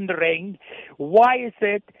and wondering. Why is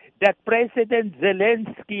it that President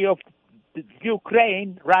Zelensky of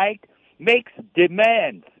Ukraine, right, makes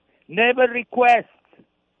demands, never requests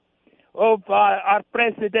of our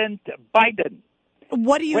President Biden?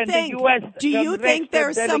 What do you think? Do you think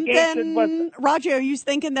there's something, Roger, are you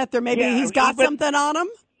thinking that there maybe he's got something on him?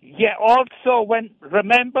 Yeah, also,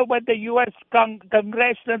 remember when the U.S.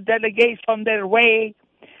 congressional delegation on their way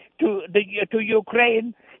to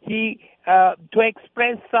Ukraine, to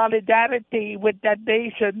express solidarity with that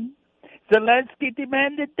nation, Zelensky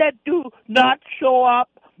demanded that do not show up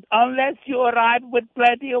unless you arrive with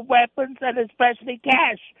plenty of weapons and especially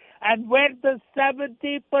cash. And where does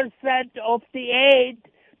 70% of the aid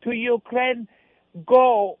to Ukraine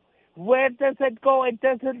go? Where does it go? It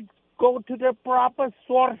doesn't go to the proper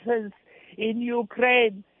sources in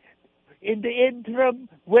Ukraine. In the interim,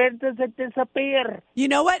 where does it disappear? You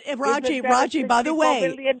know what, Raji, by the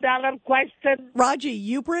way, $1 million question. Raji,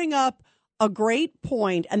 you bring up a great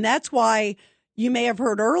point, and that's why you may have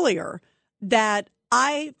heard earlier that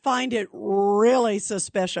I find it really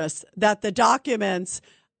suspicious that the documents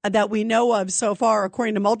that we know of so far,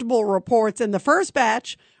 according to multiple reports in the first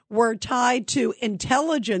batch, were tied to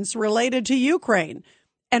intelligence related to Ukraine.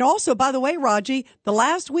 And also, by the way, Raji, the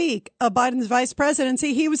last week of Biden's vice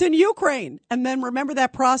presidency, he was in Ukraine. And then remember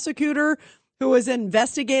that prosecutor who was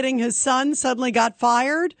investigating his son suddenly got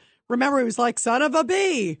fired? Remember, he was like, son of a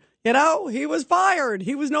bee. You know, he was fired.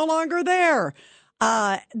 He was no longer there.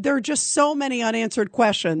 There are just so many unanswered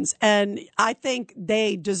questions, and I think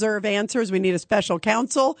they deserve answers. We need a special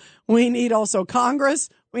counsel. We need also Congress.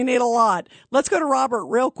 We need a lot. Let's go to Robert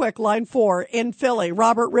real quick, line 4 in Philly.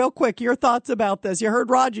 Robert, real quick, your thoughts about this. You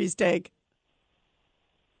heard Raji's take.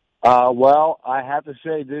 Well, I have to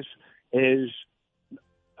say this is,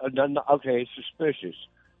 okay, suspicious.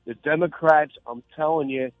 The Democrats, I'm telling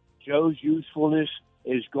you, Joe's usefulness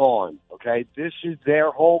is gone, okay? This is their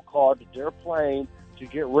whole card that they're playing to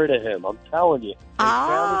get rid of him. I'm telling you. They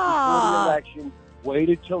found it before the election,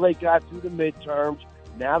 waited till they got through the midterms.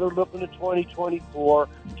 Now they're looking at 2024.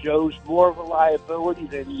 Joe's more of a liability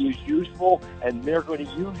than he is useful, and they're going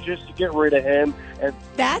to use this to get rid of him. And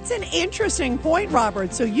that's an interesting point,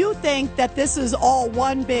 Robert. So you think that this is all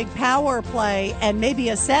one big power play and maybe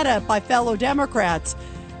a setup by fellow Democrats.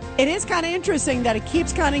 It is kind of interesting that it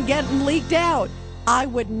keeps kind of getting leaked out. I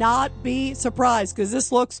would not be surprised because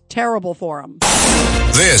this looks terrible for him.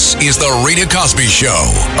 This is the Rita Cosby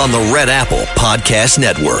Show on the Red Apple Podcast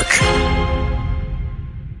Network.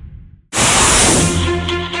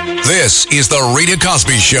 This is the Rita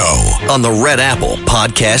Cosby Show on the Red Apple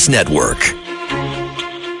Podcast Network.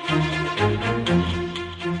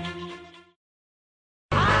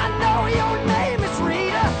 I know your name is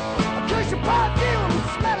Rita, 'cause your perfume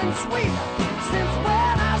smelling sweet. Since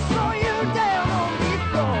when I saw you down on the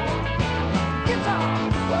floor. Guitar.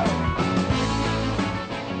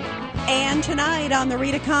 And tonight on the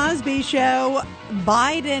Rita Cosby Show,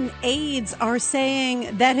 Biden aides are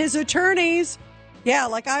saying that his attorneys,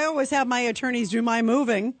 like I always have my attorneys do my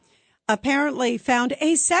moving, apparently found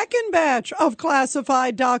a second batch of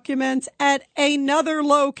classified documents at another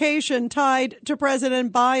location tied to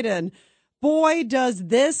President Biden. Boy, does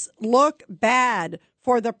this look bad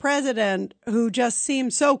for the president, who just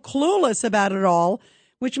seems so clueless about it all,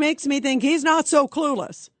 which makes me think he's not so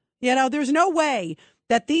clueless. You know, there's no way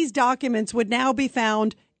that these documents would now be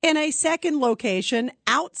found in a second location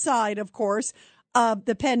outside, of course, of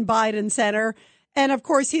the Penn Biden Center. And of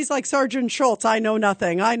course, he's like Sergeant Schultz. I know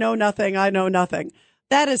nothing. I know nothing. I know nothing.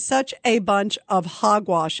 That is such a bunch of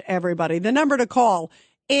hogwash, everybody. The number to call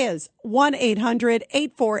is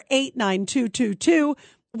 1-800-848-9222,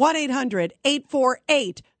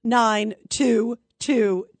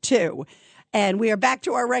 1-800-848-9222. And we are back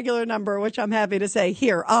to our regular number, which I'm happy to say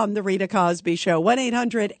here on the Rita Cosby Show,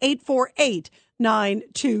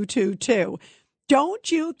 1-800-848-9222.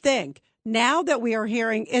 Don't you think now that we are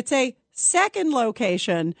hearing it's a second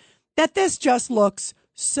location that this just looks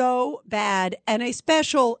so bad, and a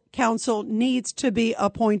special counsel needs to be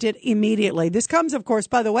appointed immediately. This comes, of course,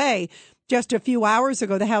 by the way, just a few hours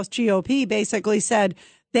ago, the House GOP basically said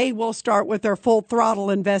they will start with their full throttle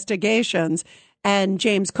investigations. And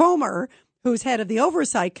James Comer, who's head of the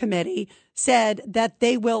Oversight Committee, said that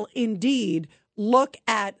they will indeed look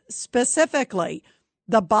at specifically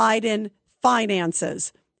the Biden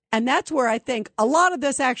finances. And that's where I think a lot of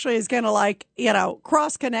this actually is going to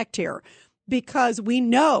cross connect here, because we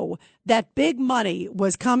know that big money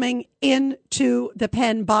was coming into the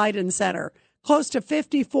Penn Biden Center, close to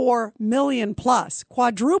 54 million plus,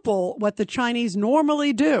 quadruple what the Chinese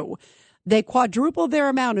normally do. They quadrupled their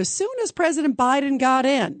amount as soon as President Biden got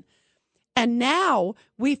in. And now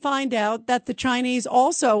we find out that the Chinese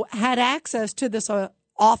also had access to this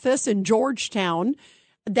office in Georgetown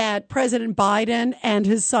that President Biden and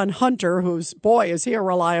his son Hunter, who's, boy, is he a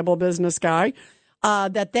reliable business guy,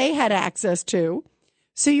 that they had access to.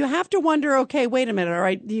 So you have to wonder, okay, wait a minute. All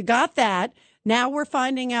right, you got that. Now we're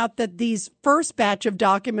finding out that these first batch of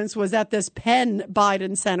documents was at this Penn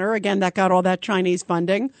Biden Center. Again, that got all that Chinese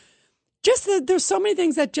funding. Just that there's so many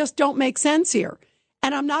things that just don't make sense here.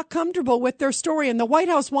 And I'm not comfortable with their story. And the White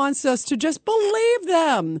House wants us to just believe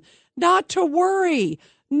them, not to worry.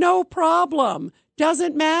 No problem.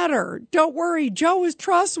 Doesn't matter. Don't worry. Joe is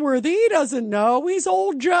trustworthy. He doesn't know. He's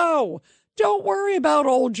old Joe. Don't worry about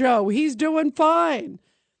old Joe. He's doing fine.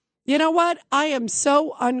 You know what? I am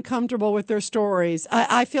so uncomfortable with their stories.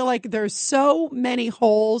 I feel like there's so many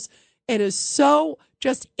holes. It is so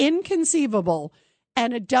just inconceivable.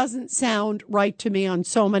 And it doesn't sound right to me on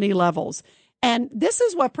so many levels. And this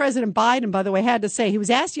is what President Biden, by the way, had to say. He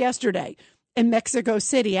was asked yesterday in Mexico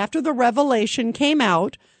City after the revelation came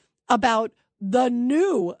out about the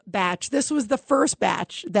new batch. This was the first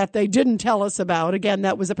batch that they didn't tell us about. Again,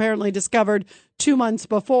 that was apparently discovered 2 months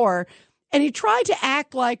before. And he tried to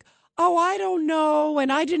act like, oh, I don't know.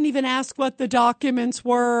 And I didn't even ask what the documents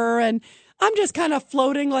were. And I'm just kind of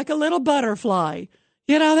floating like a little butterfly.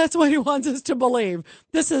 You know, that's what he wants us to believe.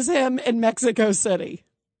 This is him in Mexico City.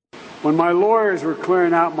 When my lawyers were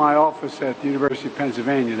clearing out my office at the University of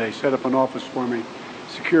Pennsylvania, they set up an office for me,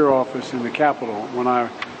 secure office in the Capitol.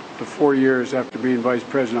 The 4 years after being vice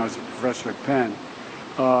president, I was a professor at Penn.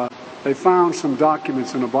 They found some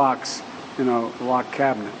documents in a box in a locked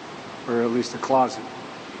cabinet, or at least a closet.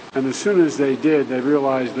 And as soon as they did, they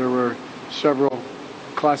realized there were several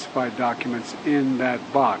classified documents in that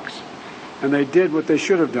box. And they did what they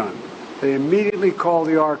should have done. They immediately called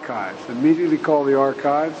the archives,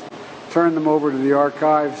 turned them over to the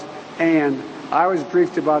archives, and I was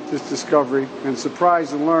briefed about this discovery and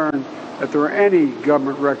surprised to learn that there were any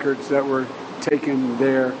government records that were taken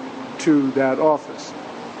there to that office.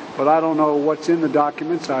 But I don't know what's in the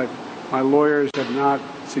documents. My lawyers have not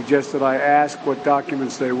suggested I ask what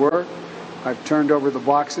documents they were. I've turned over the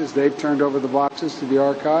boxes. They've turned over the boxes to the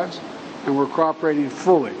archives, and we're cooperating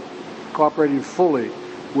fully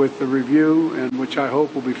with the review, and which I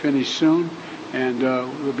hope will be finished soon, and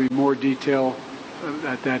there'll be more detail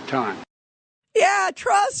at that time. Yeah,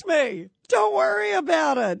 trust me. Don't worry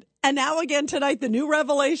about it. And now again tonight, the new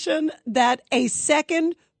revelation that a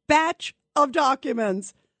second batch of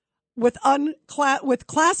documents with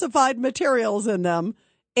classified materials in them,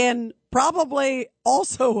 in probably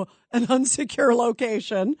also an unsecure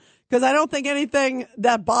location, because I don't think anything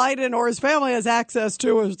that Biden or his family has access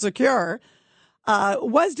to is secure,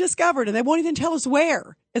 was discovered. And they won't even tell us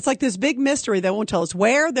where. It's like this big mystery. They won't tell us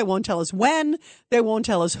where. They won't tell us when. They won't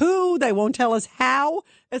tell us who. They won't tell us how.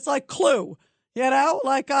 It's like Clue, you know,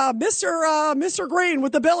 like Mr. Green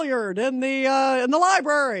with the billiard in the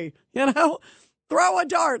library, you know. Throw a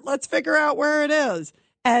dart. Let's figure out where it is.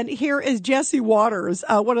 And here is Jesse Waters,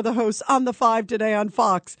 one of the hosts on The Five today on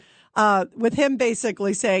Fox, with him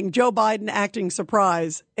basically saying Joe Biden acting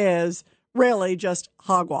surprised is really just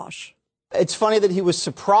hogwash. It's funny that he was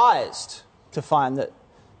surprised to find that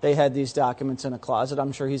they had these documents in a closet.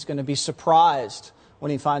 I'm sure he's going to be surprised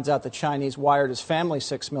when he finds out the Chinese wired his family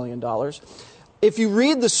 $6 million. If you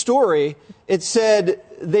read the story, it said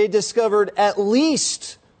they discovered at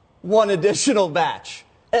least one additional batch.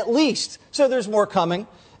 At least. So there's more coming.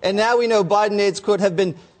 And now we know Biden aides, quote, have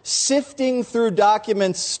been sifting through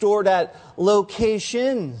documents stored at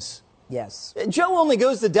locations. Yes. Joe only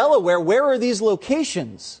goes to Delaware. Where are these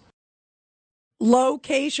locations?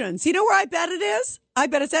 Locations. You know where I bet it is? I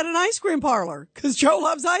bet it's at an ice cream parlor because Joe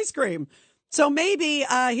loves ice cream. So maybe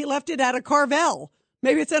he left it at a Carvel.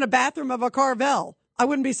 Maybe it's in a bathroom of a Carvel. I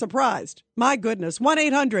wouldn't be surprised. My goodness.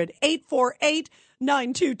 1-800-848-9222.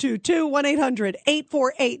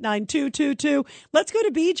 1-800-848-9222. Let's go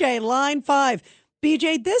to BJ, line 5.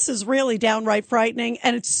 BJ, this is really downright frightening,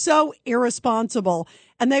 and it's so irresponsible.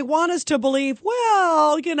 And they want us to believe,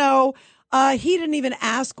 well, he didn't even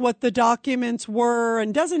ask what the documents were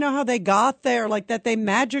and doesn't know how they got there, like that they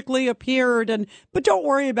magically appeared. But don't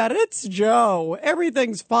worry about it. It's Joe.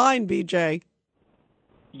 Everything's fine, BJ.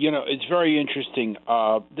 It's very interesting.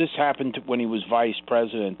 This happened when he was vice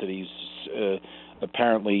president, that he's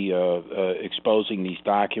apparently exposing these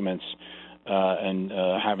documents and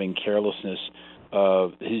having carelessness.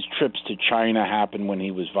 His trips to China happened when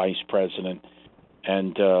he was vice president.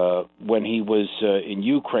 And when he was in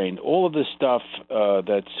Ukraine, all of the stuff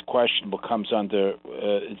that's questionable comes under.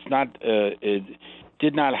 It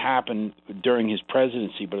did not happen during his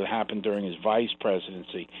presidency, but it happened during his vice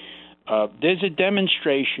presidency. There's a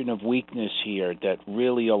demonstration of weakness here that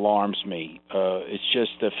really alarms me. It's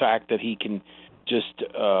just the fact that he can just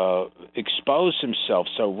expose himself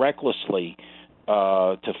so recklessly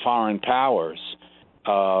to foreign powers.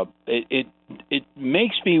 It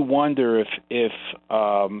makes me wonder if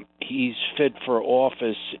he's fit for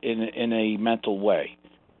office in a mental way.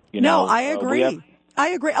 No, I agree. I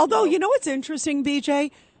agree. Although, what's interesting,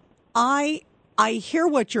 BJ? I hear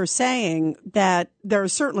what you're saying, that there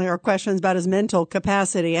certainly are questions about his mental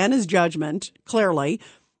capacity and his judgment, clearly,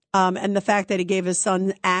 and the fact that he gave his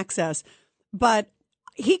son access. But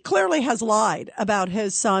he clearly has lied about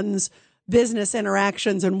his son's business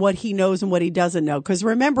interactions and what he knows and what he doesn't know. Because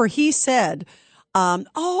remember, he said,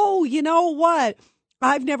 you know what?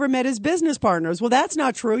 I've never met his business partners. Well, that's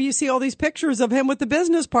not true. You see all these pictures of him with the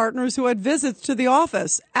business partners who had visits to the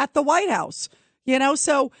office at the White House,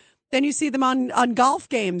 so then you see them on golf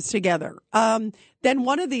games together. Then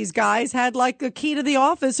one of these guys had like a key to the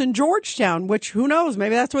office in Georgetown, which who knows,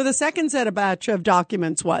 maybe that's where the second set of batch of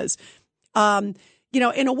documents was.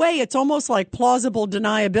 In a way, it's almost like plausible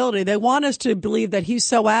deniability. They want us to believe that he's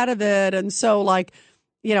so out of it and so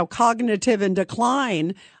cognitive in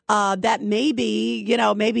decline, that maybe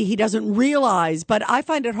he doesn't realize. But I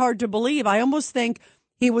find it hard to believe. I almost think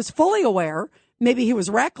he was fully aware. Maybe he was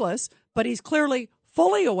reckless, but he's clearly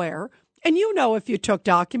fully aware. And if you took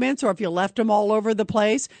documents or if you left them all over the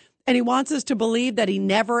place, and he wants us to believe that he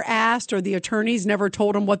never asked or the attorneys never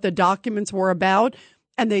told him what the documents were about,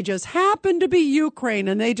 and they just happen to be Ukraine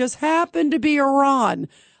and they just happen to be Iran.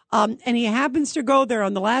 And he happens to go there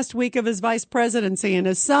on the last week of his vice presidency, and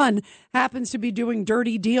his son happens to be doing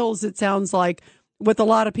dirty deals, it sounds like, with a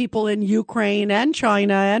lot of people in Ukraine and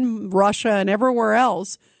China and Russia and everywhere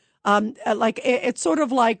else. It's sort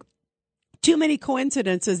of like too many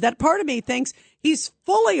coincidences that part of me thinks he's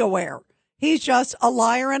fully aware. He's just a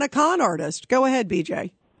liar and a con artist. Go ahead,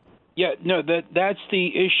 BJ. Yeah, no, that's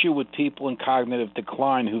the issue with people in cognitive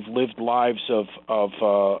decline who've lived lives of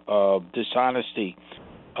dishonesty.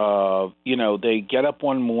 They get up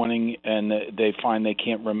one morning and they find they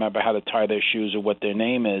can't remember how to tie their shoes or what their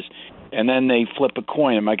name is, and then they flip a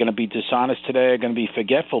coin. Am I going to be dishonest today? Or going to be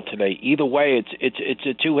forgetful today? Either way, it's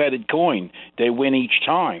a two-headed coin. They win each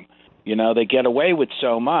time. They get away with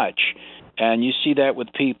so much. And you see that with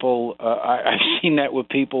people. I've seen that with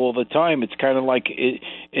people all the time. It's kind of like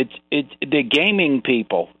they're gaming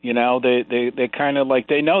people. They're kind of like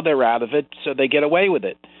they know they're out of it, so they get away with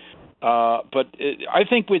it. But I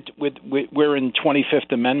think we're in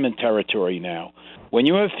 25th Amendment territory now. When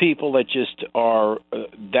you have people that just are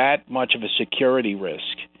that much of a security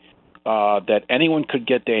risk, that anyone could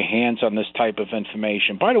get their hands on this type of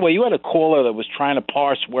information. By the way, you had a caller that was trying to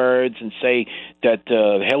parse words and say that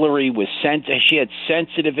Hillary was she had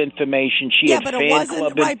sensitive information. She had but fan it wasn't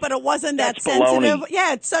club right. But it wasn't that sensitive. Baloney.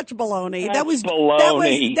 Yeah, it's such baloney. That's that was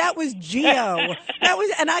baloney. That was Geo.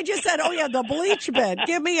 And I just said, oh yeah, the bleach bed.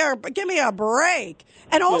 Give me a break.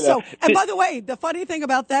 And also, and by the way, the funny thing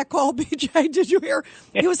about that call, BJ, did you hear?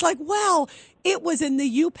 He was like, well, it was in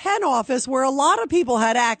the UPenn office where a lot of people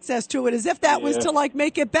had access to it, as if that was to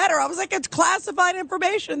make it better. I was like, it's classified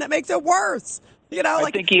information that makes it worse.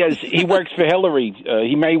 I think he works for Hillary.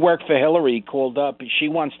 He may work for Hillary. He called up. She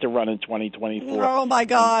wants to run in 2024. Oh my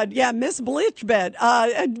God. Yeah. Miss Bleachbed.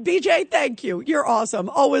 And BJ, thank you. You're awesome.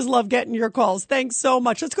 Always love getting your calls. Thanks so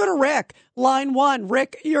much. Let's go to Rick. Line 1.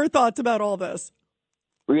 Rick, your thoughts about all this?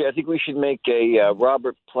 I think we should make a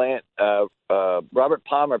Robert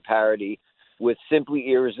Palmer parody with simply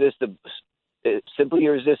irresistible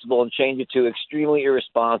and change it to extremely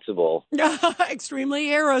irresponsible.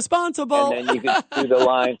 Extremely irresponsible. And then you can do the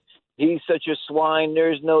line, he's such a swine,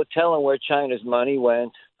 there's no telling where China's money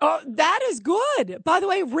went. Oh, that is good. By the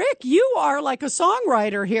way, Rick, you are like a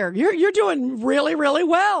songwriter here. You're doing really, really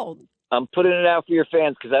well. I'm putting it out for your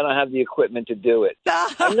fans because I don't have the equipment to do it.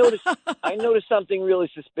 I noticed something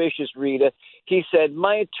really suspicious, Rita. He said,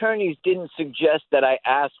 my attorneys didn't suggest that I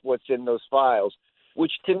ask what's in those files,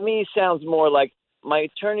 which to me sounds more like my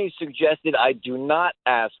attorneys suggested I do not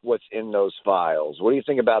ask what's in those files. What do you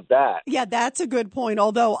think about that? Yeah, that's a good point,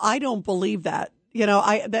 although I don't believe that. You know,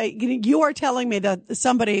 you are telling me that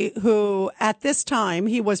somebody who at this time,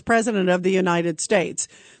 he was president of the United States,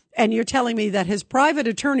 and you're telling me that his private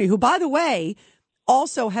attorney, who, by the way,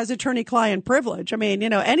 also has attorney-client privilege. I mean, you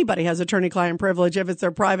know, anybody has attorney-client privilege if it's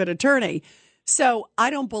their private attorney. So I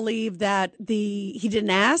don't believe that he didn't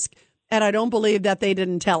ask, and I don't believe that they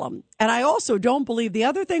didn't tell him. And I also don't believe the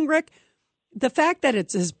other thing, Rick, the fact that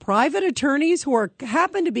it's his private attorneys who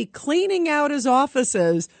happen to be cleaning out his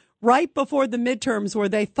offices right before the midterms where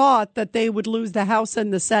they thought that they would lose the House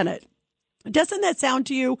and the Senate. Doesn't that sound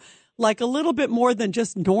to you like a little bit more than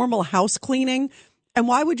just normal house cleaning? And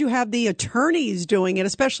why would you have the attorneys doing it,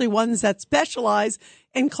 especially ones that specialize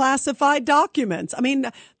in classified documents? I mean,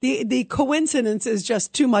 the coincidence is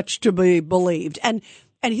just too much to be believed. And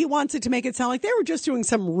he wants it to make it sound like they were just doing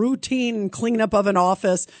some routine cleanup of an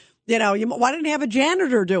office. You know, why didn't he have a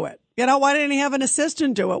janitor do it? You know, why didn't he have an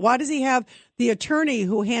assistant do it? Why does he have the attorney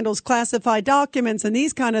who handles classified documents and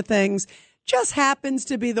these kind of things just happens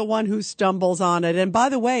to be the one who stumbles on it? And by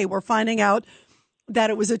the way, we're finding out that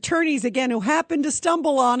it was attorneys, again, who happened to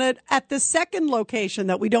stumble on it at the second location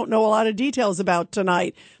that we don't know a lot of details about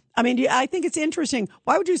tonight. I mean, I think it's interesting.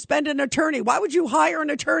 Why would you spend an attorney? Why would you hire an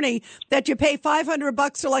attorney that you pay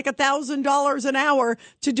 $500 to like $1,000 an hour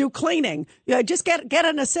to do cleaning? Just get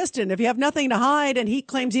an assistant. If you have nothing to hide and he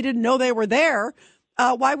claims he didn't know they were there,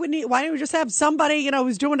 why don't you just have somebody, you know,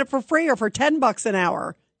 who's doing it for free or for $10 an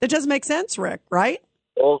hour? That doesn't make sense, Rick, right?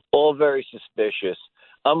 All very suspicious.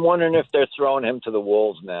 I'm wondering if they're throwing him to the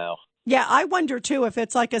wolves now. Yeah, I wonder, too, if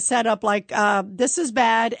it's like a setup like this is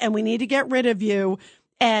bad and we need to get rid of you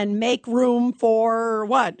and make room for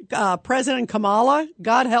what? President Kamala?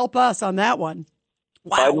 God help us on that one.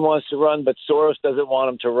 Wow. Biden wants to run, but Soros doesn't want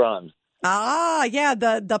him to run. Ah, yeah,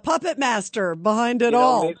 the puppet master behind it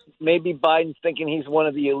all. Maybe Biden's thinking he's one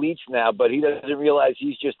of the elites now, but he doesn't realize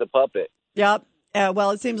he's just a puppet. Yep.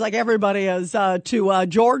 Well, it seems like everybody is to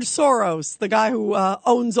George Soros, the guy who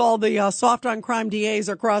owns all the soft on crime DAs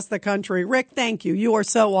across the country. Rick, thank you. You are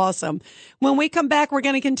so awesome. When we come back, we're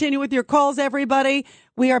going to continue with your calls, everybody.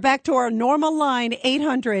 We are back to our normal line,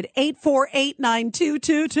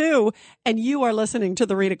 800-848-9222, and you are listening to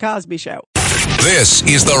The Rita Cosby Show. This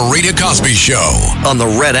is The Rita Cosby Show on the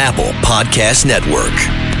Red Apple Podcast Network.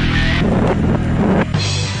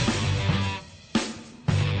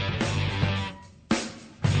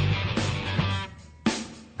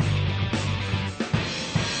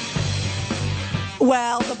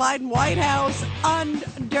 Well, the Biden White House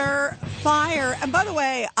under fire. And by the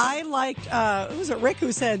way, I liked, who was it, Rick,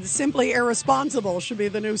 who said Simply Irresponsible should be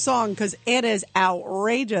the new song because it is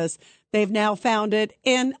outrageous. They've now found it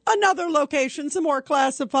in another location, some more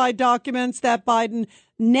classified documents that Biden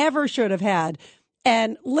never should have had.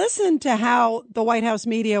 And listen to how the White House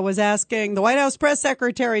media was asking the White House press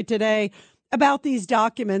secretary today about these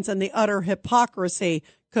documents and the utter hypocrisy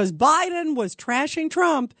because Biden was trashing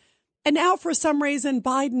Trump. And now, for some reason,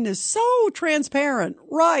 Biden is so transparent.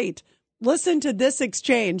 Right. Listen to this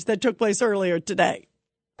exchange that took place earlier today.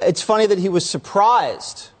 It's funny that he was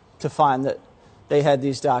surprised to find that they had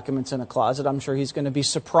these documents in a closet. I'm sure he's going to be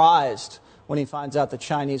surprised when he finds out the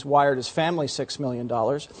Chinese wired his family $6 million.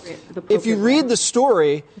 If you read the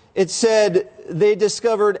story, it said they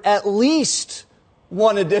discovered at least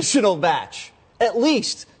one additional batch. At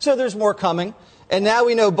least. So there's more coming. And now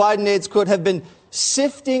we know Biden aides, quote, have been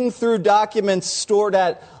sifting through documents stored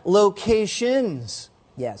at locations.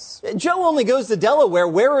 Yes. Joe only goes to Delaware.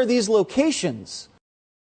 Where are these locations?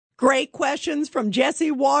 Great questions from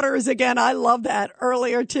Jesse Waters. Again, I love that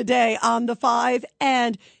earlier today on the 5.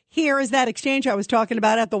 And here is that exchange I was talking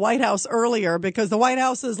about at the White House earlier, because the White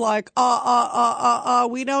House is like,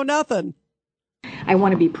 we know nothing. I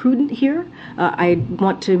want to be prudent here. I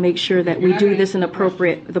want to make sure that we do this in the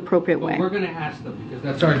appropriate way. We're going to ask them because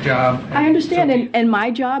that's our job. I understand, and my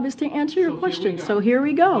job is to answer your questions. So here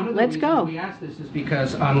we go. Let's go. We asked this is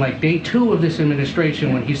because on like day 2 of this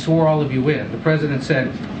administration, when he swore all of you in, the president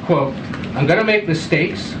said, quote, I'm going to make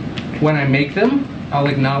mistakes. When I make them, I'll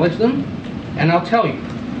acknowledge them, and I'll tell you.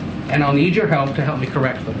 And I'll need your help to help me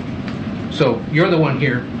correct them. So you're the one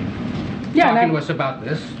here talking to us about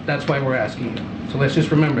this. That's why we're asking you. So let's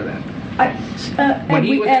just remember that. When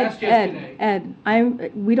he was asked yesterday. Ed,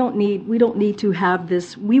 we don't need to have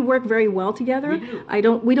this. We work very well together.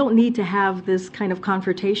 We don't need to have this kind of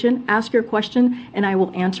confrontation. Ask your question, and I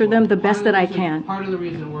will answer them the best that I can. Part of the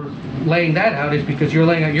reason we're laying that out is because you're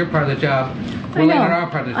laying out your part of the job. We're laying out our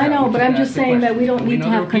part of the job. I know, but I'm just saying that we don't need know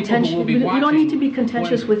to there have are people who contention. will be You don't need to be watching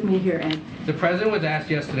contentious with me here, Ed. The president was asked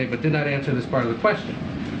yesterday, but did not answer this part of the question.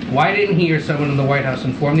 Why didn't he or someone in the White House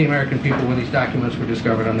inform the American people when these documents were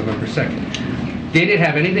discovered on November 2nd? Did it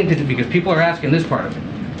have anything to do, because people are asking this part of it,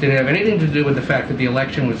 did it have anything to do with the fact that the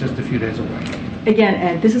election was just a few days away? Again,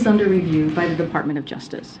 Ed, this is under review by the Department of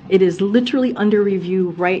Justice. It is literally under review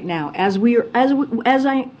right now. As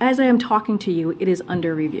I am talking to you, it is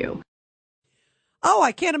under review. Oh,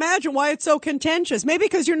 I can't imagine why it's so contentious. Maybe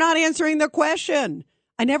because you're not answering the question.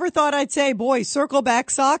 I never thought I'd say, boy, circle back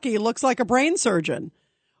Psaki looks like a brain surgeon.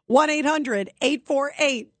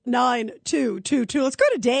 1-800-848-9222. Let's go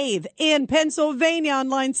to Dave in Pennsylvania on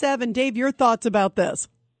line 7. Dave, your thoughts about this?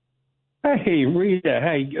 Hey, Rita.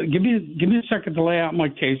 Hey, give me a second to lay out my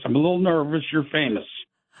case. I'm a little nervous. You're famous.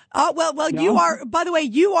 Well, No? you are, by the way,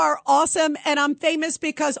 you are awesome. And I'm famous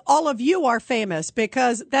because all of you are famous,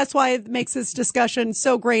 because that's why it makes this discussion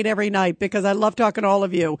so great every night, because I love talking to all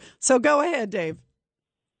of you. So go ahead, Dave.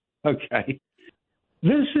 Okay.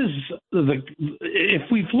 This is if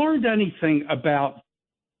we've learned anything about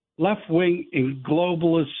left-wing and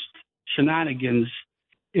globalist shenanigans,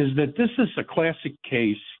 is that this is a classic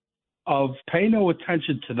case of pay no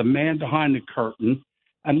attention to the man behind the curtain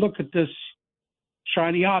and look at this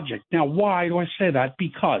shiny object. Now, why do I say that?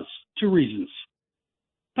 Because 2 reasons.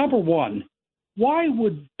 Number one, why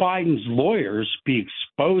would Biden's lawyers be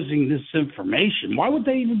exposing this information? Why would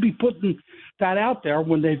they even be putting that out there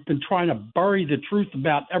when they've been trying to bury the truth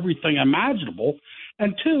about everything imaginable?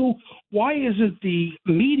 And 2, why isn't the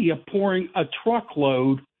media pouring a dump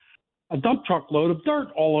truckload of dirt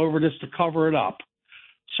all over this to cover it up?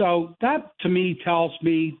 So that, to me, tells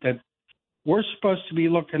me that we're supposed to be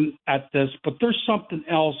looking at this, but there's something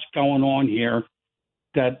else going on here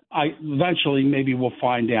that I eventually maybe will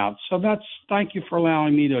find out. So thank you for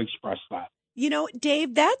allowing me to express that. You know,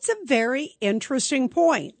 Dave, that's a very interesting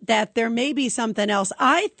point, that there may be something else.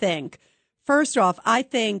 I think, first off,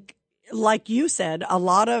 like you said, a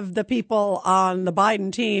lot of the people on the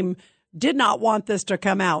Biden team did not want this to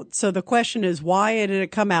come out. So the question is, why did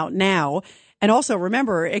it come out now? And also,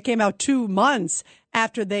 remember, it came out 2 months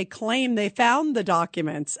after they claimed they found the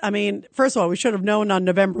documents. I mean, first of all, we should have known on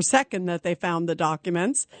November 2nd that they found the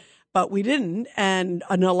documents, but we didn't. And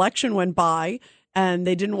an election went by, and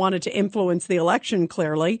they didn't want it to influence the election,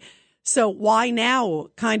 clearly. So why now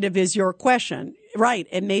kind of is your question. Right.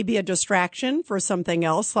 It may be a distraction for something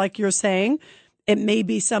else, like you're saying. It may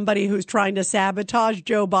be somebody who's trying to sabotage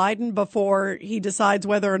Joe Biden before he decides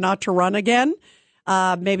whether or not to run again.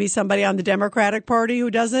 Maybe somebody on the Democratic Party who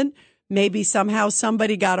doesn't. Maybe somehow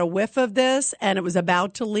somebody got a whiff of this and it was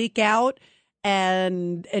about to leak out,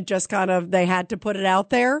 and it just they had to put it out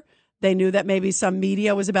there. They knew that maybe some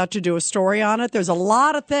media was about to do a story on it. There's a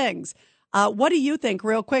lot of things. What do you think,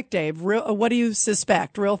 real quick, Dave? What do you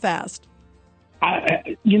suspect, real fast?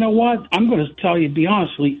 You know what? I'm going to tell you, be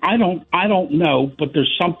honestly, I don't know, but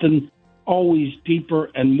there's something always deeper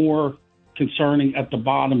and more concerning at the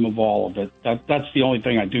bottom of all of it. That's the only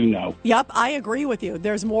thing I do know. Yep, I agree with you.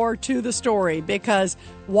 There's more to the story, because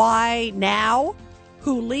why now?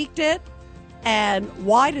 Who leaked it? And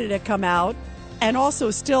why did it come out? And also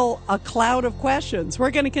still a cloud of questions. We're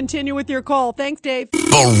going to continue with your call. Thanks, Dave.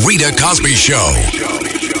 The Rita Cosby Show.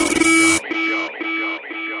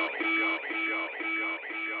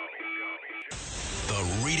 The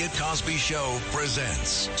Rita Cosby Show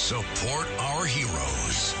presents Support Our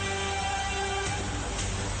Heroes.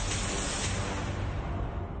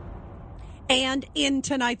 And in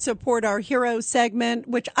tonight's Support Our Heroes segment,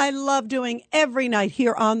 which I love doing every night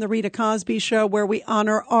here on the Rita Cosby Show, where we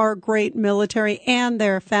honor our great military and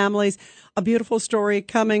their families. A beautiful story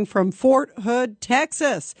coming from Fort Hood,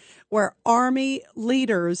 Texas, where Army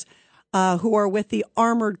leaders who are with the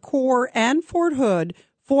Armored Corps and Fort Hood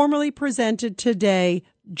formally presented today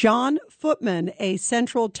John Footman, a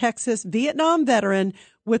Central Texas Vietnam veteran,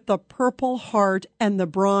 with the Purple Heart and the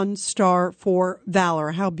Bronze Star for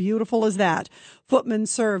Valor. How beautiful is that? Footman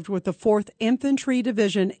served with the 4th Infantry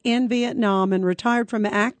Division in Vietnam and retired from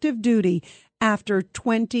active duty after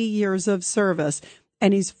 20 years of service.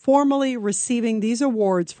 And he's formally receiving these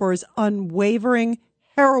awards for his unwavering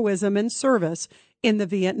heroism and service in the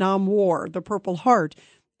Vietnam War. The Purple Heart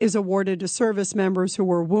is awarded to service members who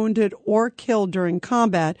were wounded or killed during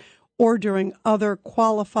combat, or during other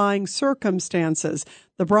qualifying circumstances.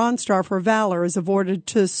 The Bronze Star for Valor is awarded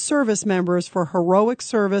to service members for heroic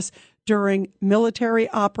service during military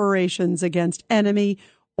operations against enemy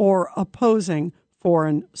or opposing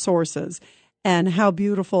foreign sources. And how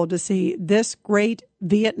beautiful to see this great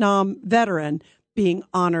Vietnam veteran being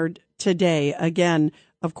honored today. Again,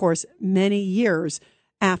 of course, many years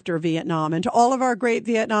after Vietnam. And to all of our great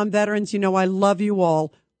Vietnam veterans, you know I love you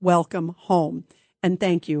all. Welcome home. And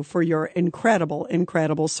thank you for your incredible,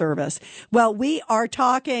 incredible service. Well, we are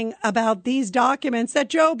talking about these documents that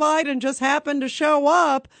Joe Biden just happened to show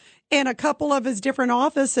up in a couple of his different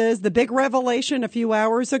offices. The big revelation a few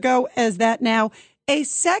hours ago is that now a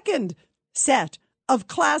second set of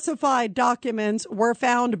classified documents were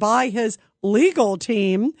found by his legal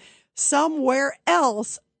team somewhere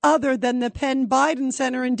else other than the Penn Biden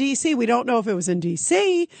Center in D.C. We don't know if it was in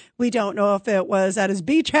D.C. We don't know if it was at his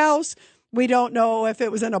beach house. We don't know if it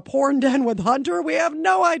was in a porn den with Hunter. We have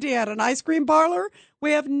no idea. At an ice cream parlor,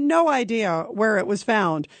 we have no idea where it was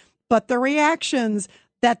found. But the reactions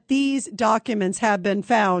that these documents have been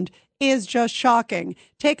found is just shocking.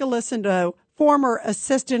 Take a listen to former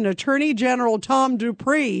Assistant Attorney General Tom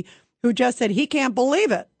Dupree, who just said he can't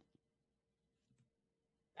believe it.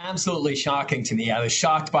 Absolutely shocking to me. I was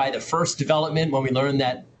shocked by the first development when we learned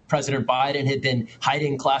that President Biden had been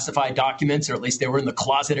hiding classified documents, or at least they were in the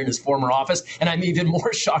closet in his former office. And I'm even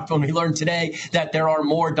more shocked when we learned today that there are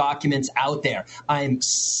more documents out there. I'm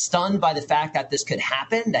stunned by the fact that this could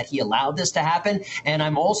happen, that he allowed this to happen. And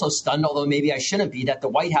I'm also stunned, although maybe I shouldn't be, that the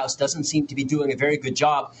White House doesn't seem to be doing a very good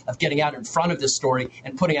job of getting out in front of this story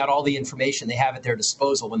and putting out all the information they have at their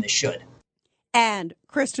disposal when they should. And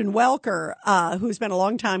Kristen Welker, who's been a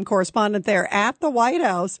longtime correspondent there at the White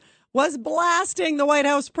House, was blasting the White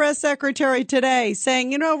House press secretary today,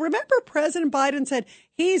 saying, you know, remember President Biden said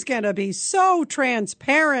he's going to be so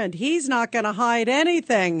transparent. He's not going to hide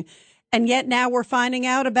anything. And yet now we're finding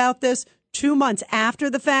out about this 2 months after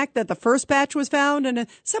the fact that the first batch was found. And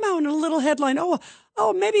somehow in a little headline, oh,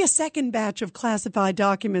 maybe a second batch of classified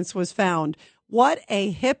documents was found. What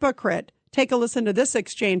a hypocrite. Take a listen to this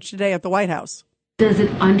exchange today at the White House. Does it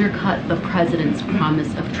undercut the president's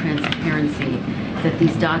promise of transparency that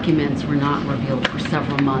these documents were not revealed for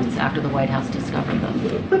several months after the White House discovered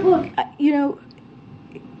them? But look, you know,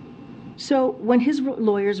 so when his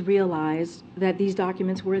lawyers realized that these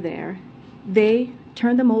documents were there, they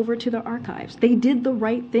turned them over to the archives. They did the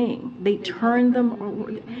right thing. They turned them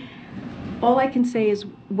over. All I can say is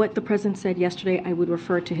what the president said yesterday, I would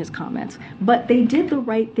refer to his comments. But they did the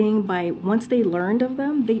right thing by, once they learned of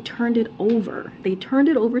them, they turned it over. They turned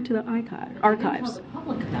it over to the archives. The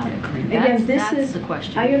public about it. Again, that's the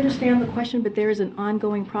question. I understand the question, but there is an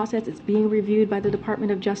ongoing process. It's being reviewed by the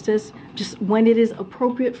Department of Justice. Just when it is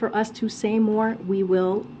appropriate for us to say more, we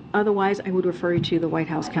will. Otherwise, I would refer you to the White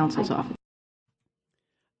House counsel's office.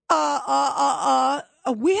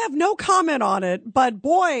 We have no comment on it, but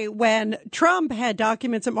boy, when Trump had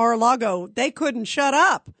documents at Mar-a-Lago, they couldn't shut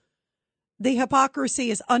up. The hypocrisy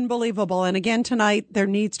is unbelievable. And again, tonight, there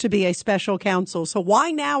needs to be a special counsel. So why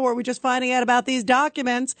now are we just finding out about these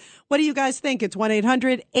documents? What do you guys think? It's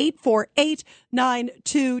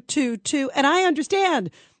 1-800-848-9222. And I understand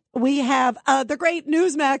we have the great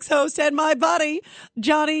Newsmax host and my buddy,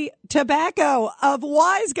 Johnny Tobacco of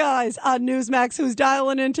Wise Guys on Newsmax, who's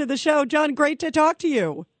dialing into the show. John, great to talk to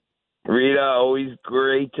you. Rita, always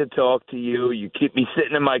great to talk to you. You keep me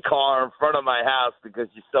sitting in my car in front of my house because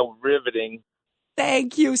you're so riveting.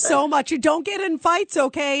 Thank you so much. You don't get in fights,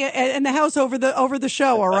 okay, in the house over the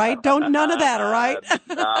show, all right? Don't none of that, all right?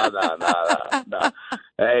 No.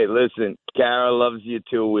 Hey, listen, Kara loves you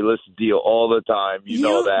too. We listen to you all the time. You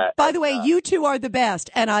know that. By the way, you two are the best,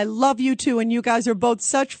 and I love you two, and you guys are both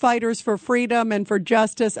such fighters for freedom and for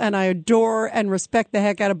justice, and I adore and respect the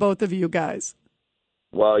heck out of both of you guys.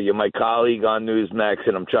 Well, you're my colleague on Newsmax,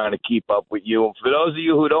 and I'm trying to keep up with you. And for those of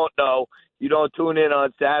you who don't know, you don't tune in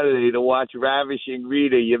on Saturday to watch Ravishing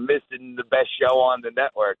Rita, you're missing the best show on the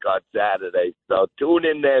network on Saturday. So tune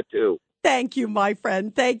in there, too. Thank you, my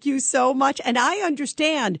friend. Thank you so much. And I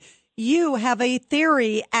understand you have a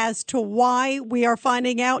theory as to why we are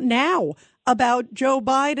finding out now about Joe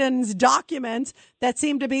Biden's documents that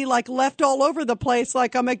seem to be like left all over the place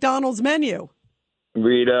like a McDonald's menu.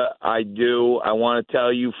 Rita, I do. I want to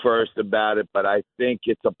tell you first about it, but I think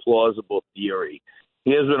it's a plausible theory.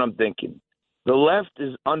 Here's what I'm thinking. The left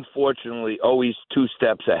is unfortunately always 2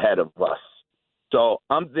 steps ahead of us. So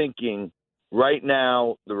I'm thinking right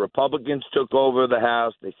now the Republicans took over the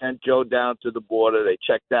House. They sent Joe down to the border. They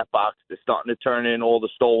checked that box. They're starting to turn in all the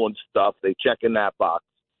stolen stuff. They check in that box.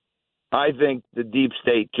 I think the deep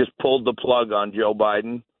state just pulled the plug on Joe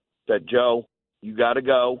Biden. said, Joe, you got to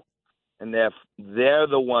go. And they're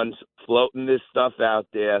the ones floating this stuff out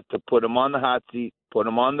there to put him on the hot seat, put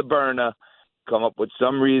him on the burner, come up with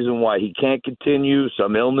some reason why he can't continue,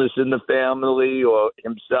 some illness in the family or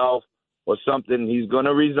himself or something. He's going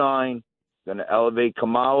to resign, going to elevate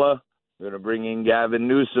Kamala, going to bring in Gavin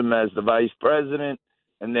Newsom as the vice president,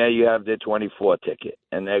 and there you have their 24 ticket.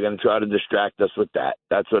 And they're going to try to distract us with that.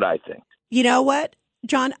 That's what I think. You know what,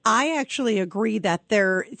 John? I actually agree that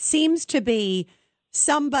there seems to be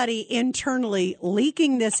somebody internally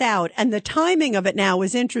leaking this out. And the timing of it now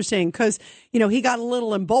is interesting because, he got a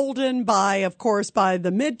little emboldened by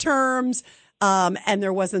the midterms. And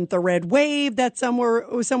there wasn't the red wave that some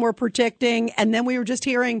were predicting. And then we were just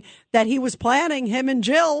hearing that he was planning, him and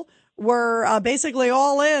Jill were basically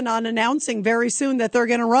all in on announcing very soon that they're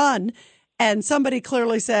going to run. And somebody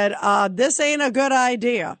clearly said, this ain't a good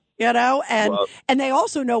idea. And they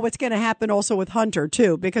also know what's going to happen also with Hunter,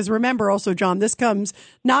 too, because remember also, John, this comes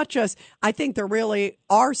not just I think there really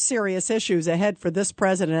are serious issues ahead for this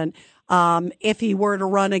president if he were to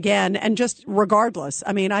run again. And just regardless,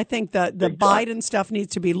 I mean, I think the Biden stuff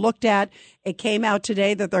needs to be looked at. It came out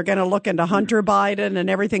today that they're going to look into Hunter Biden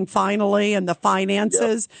and everything finally and the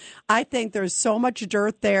finances. Yep. I think there's so much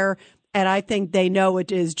dirt there. And I think they know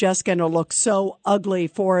it is just going to look so ugly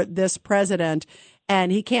for this president.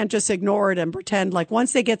 And he can't just ignore it and pretend like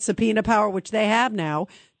once they get subpoena power, which they have now,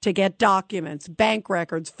 to get documents, bank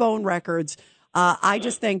records, phone records. I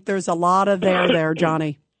just think there's a lot of there,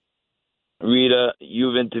 Johnny. Rita,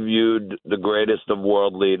 you've interviewed the greatest of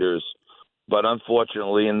world leaders, but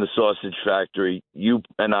unfortunately in the sausage factory, you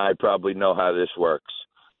and I probably know how this works.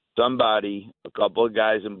 Somebody, a couple of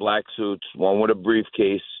guys in black suits, one with a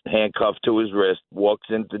briefcase, handcuffed to his wrist, walks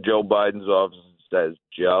into Joe Biden's office and says,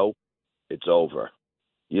 Joe, it's over.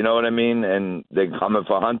 You know what I mean? And they're coming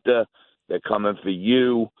for Hunter. They're coming for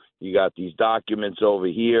you. You got these documents over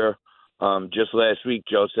here. Just last week,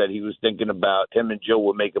 Joe said he was thinking about him and Jill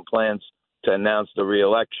were making plans to announce the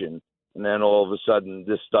reelection. And then all of a sudden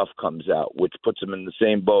this stuff comes out, which puts him in the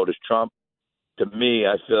same boat as Trump. To me,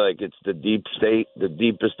 I feel like it's the deep state, the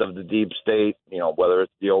deepest of the deep state, whether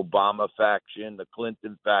it's the Obama faction, the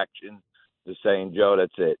Clinton faction, they're saying, Joe,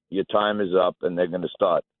 that's it. Your time is up, and they're going to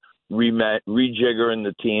start rejiggering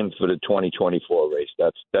the team for the 2024 race.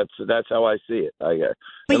 That's how I see it.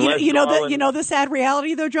 But you know the sad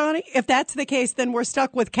reality though, Johnny. If that's the case, then we're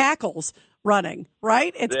stuck with Cackles running,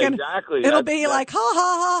 right? It'll be like ha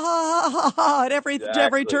ha ha ha ha ha at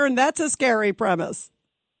every turn. That's a scary premise.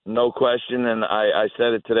 No question. And I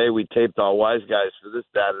said it today. We taped our Wise Guys for this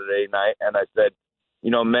Saturday night, and I said,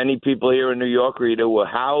 many people here in New York, Rita, were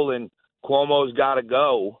howling, Cuomo's got to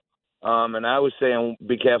go. And I was saying,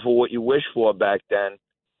 be careful what you wish for back then.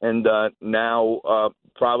 And now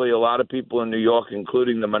probably a lot of people in New York,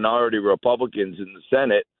 including the minority Republicans in the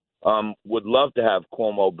Senate, would love to have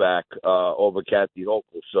Cuomo back over Kathy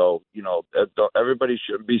Hochul. So, everybody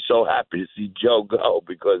should be so happy to see Joe go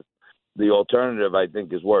because the alternative, I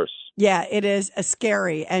think, is worse. Yeah, it is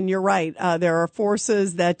scary. And you're right. There are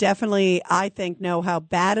forces that definitely, I think, know how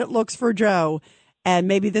bad it looks for Joe. And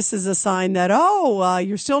maybe this is a sign that,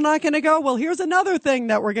 you're still not going to go. Well, here's another thing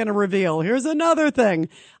that we're going to reveal. Here's another thing.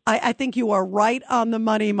 I think you are right on the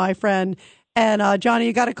money, my friend. And Johnny,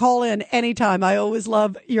 you got to call in anytime. I always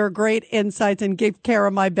love your great insights and give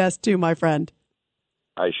Kara my best too, my friend.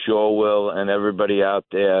 I sure will. And everybody out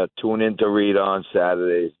there, tune in to Rita on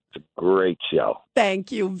Saturdays. It's a great show.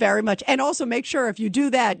 Thank you very much. And also make sure if you do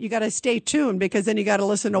that, you got to stay tuned because then you got to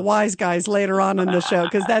listen to Wise Guys later on in the show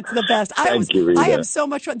because that's the best. Thank you, Rita. I have so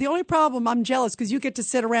much fun. The only problem, I'm jealous because you get to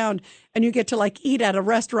sit around and you get to eat at a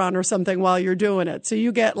restaurant or something while you're doing it. So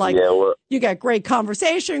you get you get great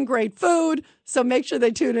conversation, great food. So make sure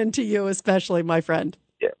they tune into you, especially, my friend.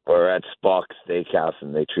 Yeah, we're at Sparks Steakhouse,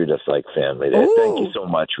 and they treat us like family there. Thank you so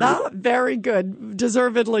much, Rita. Very good.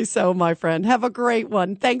 Deservedly so, my friend. Have a great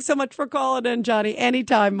one. Thanks so much for calling in, Johnny.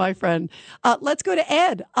 Anytime, my friend. Let's go to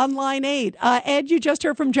Ed on line 8. Ed, you just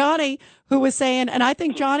heard from Johnny, who was saying, and I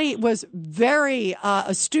think Johnny was very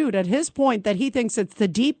astute at his point that he thinks it's the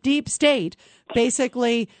deep, deep state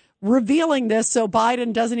basically revealing this so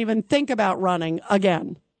Biden doesn't even think about running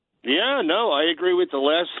again. Yeah, no, I agree with the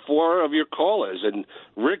last 4 of your callers, and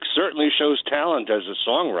Rick certainly shows talent as a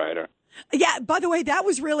songwriter. Yeah, by the way, that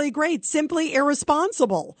was really great. Simply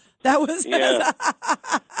Irresponsible. That was... Yeah.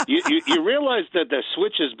 you realize that the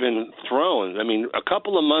switch has been thrown. I mean, a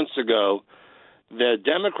couple of months ago, the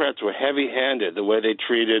Democrats were heavy-handed, the way they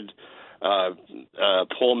treated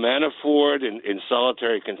Paul Manafort in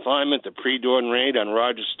solitary confinement, the pre-dawn raid on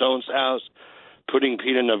Roger Stone's house, putting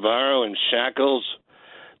Peter Navarro in shackles.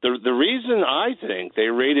 The reason I think they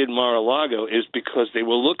raided Mar-a-Lago is because they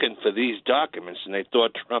were looking for these documents and they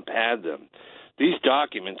thought Trump had them. These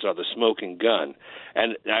documents are the smoking gun.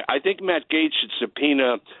 And I think Matt Gaetz should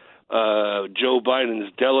subpoena Joe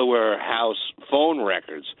Biden's Delaware House phone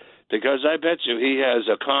records, because I bet you he has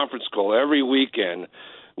a conference call every weekend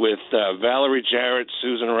with Valerie Jarrett,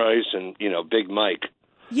 Susan Rice, and, Big Mike.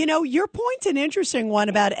 Your point's an interesting one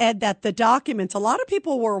about, Ed, that the documents, a lot of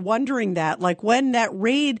people were wondering that, like when that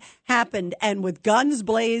raid happened and with guns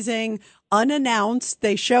blazing, unannounced,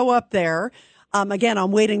 they show up there. Again,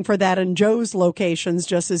 I'm waiting for that in Joe's locations,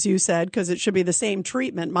 just as you said, because it should be the same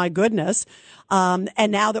treatment. My goodness. And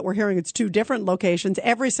now that we're hearing it's 2 different locations,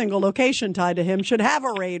 every single location tied to him should have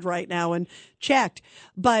a raid right now and checked.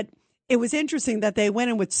 But it was interesting that they went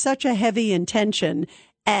in with such a heavy intention,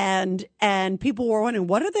 and people were wondering,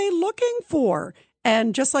 what are they looking for?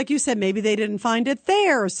 And just like you said, maybe they didn't find it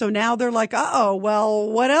there. So now they're like, well,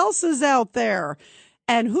 what else is out there?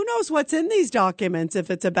 And who knows what's in these documents,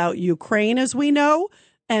 if it's about Ukraine, as we know,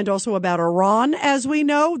 and also about Iran, as we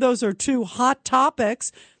know. Those are 2 hot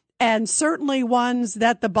topics, and certainly ones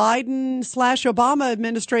that the Biden/Obama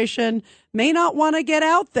administration may not want to get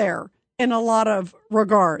out there in a lot of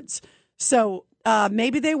regards. So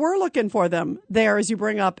maybe they were looking for them there, as you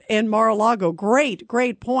bring up, in Mar-a-Lago.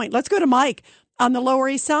 Great point. Let's go to Mike on the Lower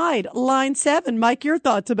East Side, line 7. Mike, your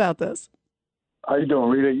thoughts about this? How you doing,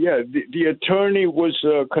 Rita? Yeah, the attorney was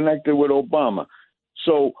connected with Obama.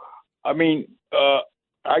 So, I mean,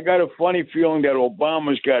 I got a funny feeling that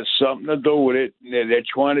Obama's got something to do with it. They're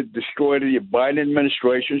trying to destroy the Biden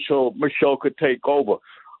administration so Michelle could take over.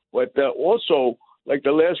 But also, like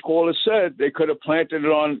the last caller said, they could have planted it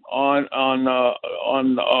on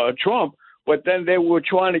Trump, but then they were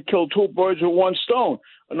trying to kill 2 birds with 1 stone.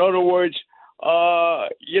 In other words,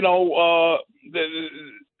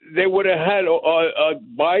 they would have had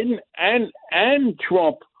Biden and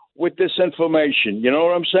Trump with this information. You know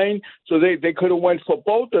what I'm saying? So they could have went for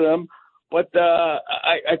both of them. But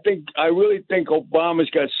I really think Obama's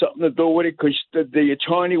got something to do with it, because the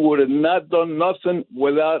attorney would have not done nothing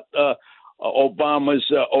without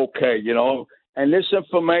Obama's okay, And this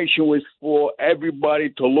information was for everybody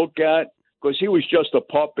to look at, because he was just a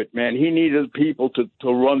puppet, man. He needed people to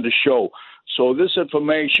run the show. So this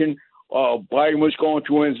information, Biden was going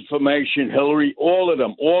through information, Hillary, all of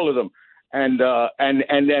them, and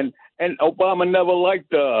Obama never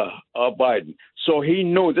liked Biden, so he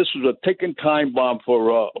knew this was a ticking time bomb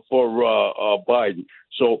for Biden.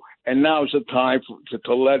 So, and now's the time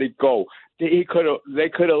to let it go. They could have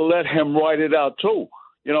let him write it out too.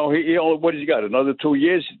 He only, what has he got, another 2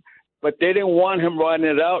 years? But they didn't want him writing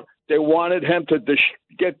it out. They wanted him to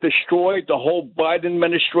get destroyed, the whole Biden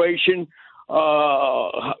administration.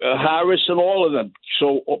 Harris and all of them,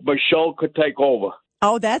 so Michelle could take over.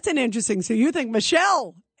 Oh, that's an interesting. So you think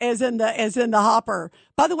Michelle is in the hopper?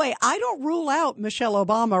 By the way, I don't rule out Michelle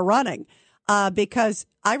Obama running, because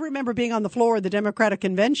I remember being on the floor of the Democratic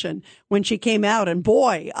convention when she came out, and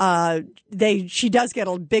boy, she does get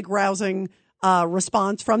a big rousing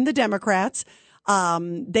response from the Democrats.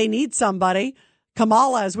 They need somebody.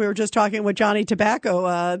 Kamala, as we were just talking with Johnny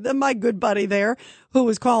Tobacco, my good buddy there, who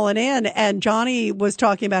was calling in, and Johnny was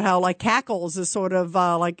talking about how like Cackles is sort of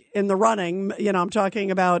like in the running. I'm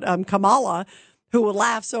talking about Kamala, who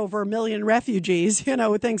laughs over 1 million refugees,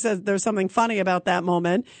 who thinks that there's something funny about that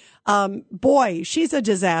moment. Boy, she's a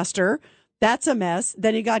disaster. That's a mess.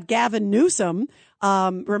 Then you got Gavin Newsom.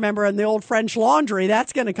 Remember in the old French Laundry,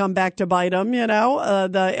 that's going to come back to bite him,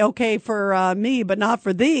 the okay for me, but not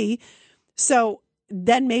for thee. So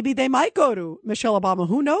then maybe they might go to Michelle Obama.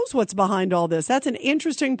 Who knows what's behind all this? That's an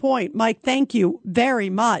interesting point. Mike, thank you very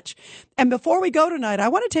much. And before we go tonight, I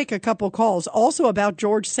want to take a couple calls also about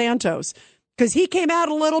George Santos, because he came out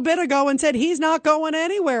a little bit ago and said he's not going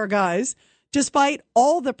anywhere, guys, despite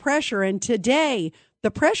all the pressure. And today,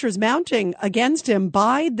 the pressure's mounting against him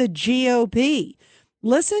by the GOP.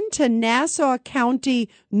 Listen to Nassau County,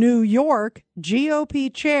 New York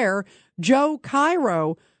GOP chair Joe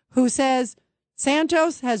Cairo, who says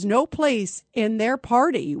Santos has no place in their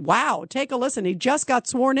party. Wow. Take a listen. He just got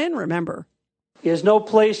sworn in, remember. He has no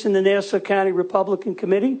place in the Nassau County Republican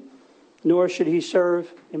Committee, nor should he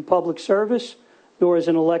serve in public service, nor as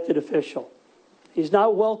an elected official. He's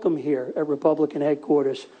not welcome here at Republican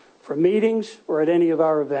headquarters for meetings or at any of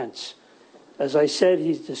our events. As I said,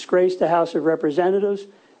 he's disgraced the House of Representatives,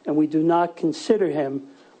 and we do not consider him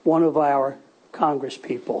one of our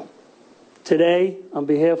congresspeople. Today, on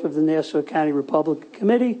behalf of the Nassau County Republican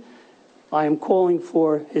Committee, I am calling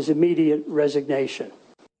for his immediate resignation.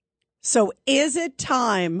 So is it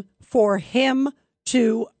time for him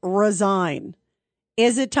to resign?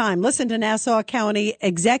 Is it time? Listen to Nassau County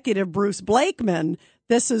Executive Bruce Blakeman.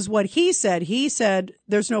 This is what he said. He said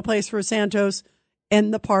there's no place for Santos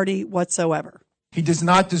in the party whatsoever. He does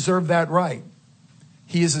not deserve that right.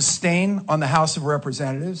 He is a stain on the House of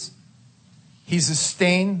Representatives. He's a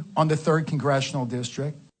stain on the 3rd Congressional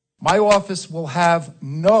District. My office will have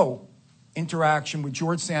no interaction with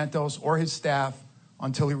George Santos or his staff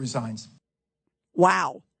until he resigns.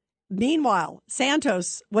 Wow. Meanwhile,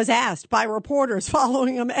 Santos was asked by reporters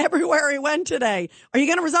following him everywhere he went today, are you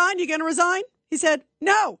going to resign? You going to resign? He said,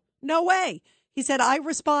 no way. He said, I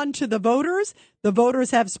respond to the voters. The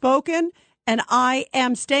voters have spoken, and I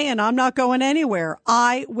am staying. I'm not going anywhere.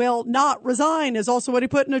 I will not resign is also what he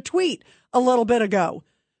put in a tweet a little bit ago.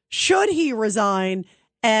 Should he resign?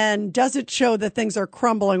 And does it show that things are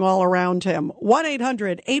crumbling all around him?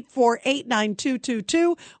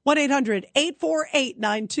 1-800-848-9222,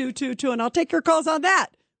 1-800-848-9222. And I'll take your calls on that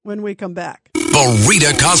when we come back. The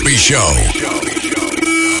Rita Cosby Show.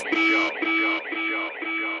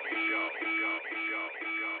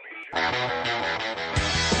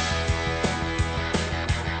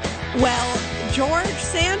 Well, George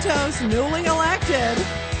Santos, newly elected,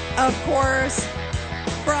 of course,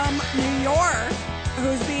 from New York,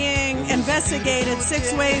 who's being investigated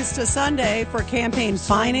 6 ways to Sunday for campaign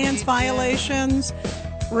finance violations.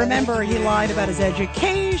 Remember, he lied about his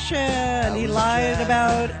education. He lied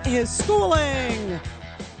about his schooling.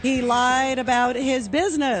 He lied about his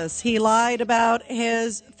business. He lied about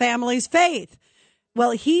his family's faith.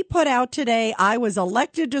 Well, he put out today, I was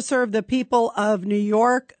elected to serve the people of New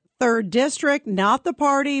York, 3rd District, not the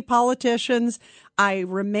party, politicians. I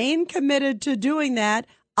remain committed to doing that.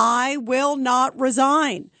 I will not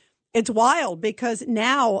resign. It's wild because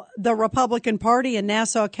now the Republican Party in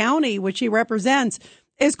Nassau County, which he represents,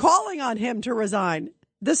 is calling on him to resign.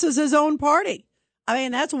 This is his own party. I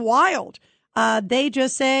mean, that's wild. They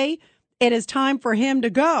just say it is time for him to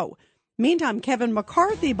go. Meantime, Kevin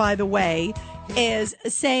McCarthy, by the way, is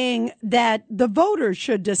saying that the voters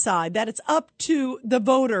should decide, that it's up to the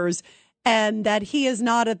voters, and that he is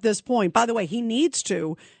not at this point. By the way, he needs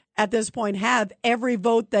to, at this point, have every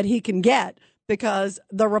vote that he can get because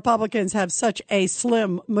the Republicans have such a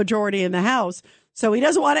slim majority in the House. So he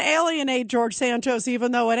doesn't want to alienate George Santos,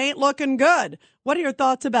 even though it ain't looking good. What are your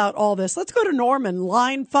thoughts about all this? Let's go to Norman,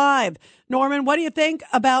 line 5. Norman, what do you think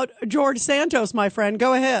about George Santos, my friend?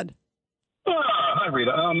 Go ahead. Hi,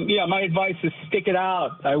 Rita. Yeah, my advice is stick it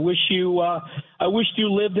out. I wish you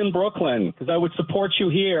lived in Brooklyn because I would support you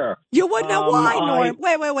here. You would know why, Norm?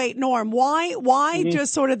 Wait, Norm. Why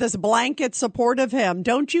just sort of this blanket support of him?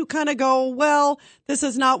 Don't you kind of go, well, this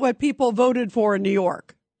is not what people voted for in New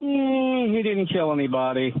York? He didn't kill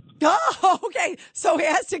anybody. Oh, okay. So he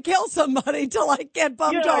has to kill somebody to get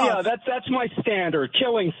bumped off. Yeah, that's my standard,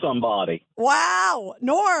 killing somebody. Wow.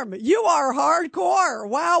 Norm, you are hardcore.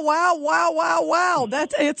 Wow.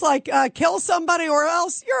 It's like kill somebody or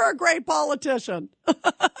else you're a great politician.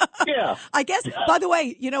 Yeah. I guess, by the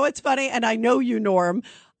way, it's funny, and I know you, Norm.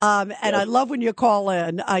 And yes. I love when you call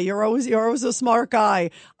in. You're always a smart guy.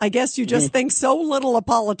 I guess you just think so little of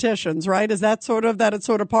politicians, right? Is that it's sort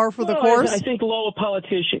of par for the course? I think low of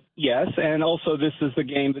politicians, yes. And also this is the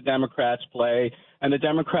game the Democrats play. And the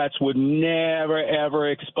Democrats would never, ever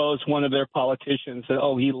expose one of their politicians that,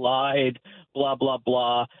 he lied, blah, blah,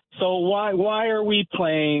 blah. So why are we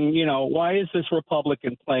playing, why is this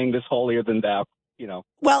Republican playing this holier than thou?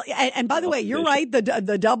 Well, and by the way, you're right.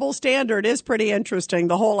 The double standard is pretty interesting.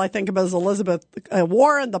 The whole, I think of as Elizabeth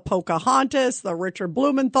Warren, the Pocahontas, the Richard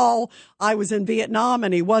Blumenthal. I was in Vietnam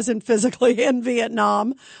and he wasn't physically in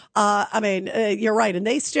Vietnam. You're right. And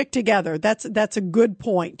they stick together. That's a good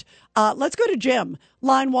point. Let's go to Jim,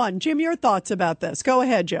 line 1. Jim, your thoughts about this. Go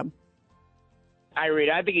ahead, Jim. I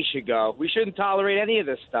think he should go. We shouldn't tolerate any of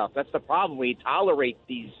this stuff. That's the problem. We tolerate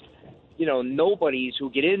these nobodies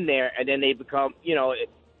who get in there and then they become,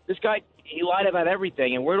 this guy, he lied about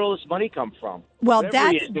everything. And where'd all this money come from? Well,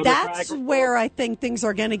 that's where I think things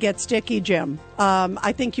are going to get sticky, Jim.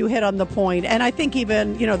 I think you hit on the point. And I think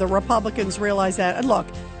even, the Republicans realize that. And look,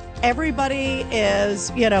 everybody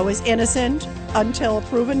is innocent until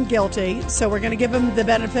proven guilty. So we're going to give them the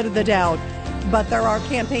benefit of the doubt. But there are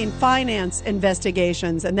campaign finance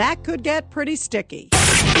investigations, and that could get pretty sticky.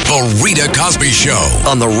 The Rita Cosby Show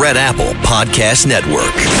on the Red Apple Podcast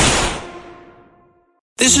Network.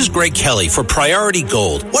 This is Greg Kelly for Priority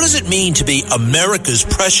Gold. What does it mean to be America's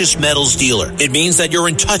precious metals dealer? It means that you're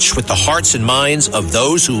in touch with the hearts and minds of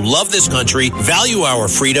those who love this country, value our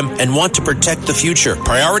freedom, and want to protect the future.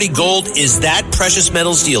 Priority Gold is that precious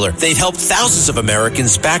metals dealer. They've helped thousands of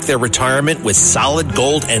Americans back their retirement with solid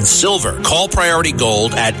gold and silver. Call Priority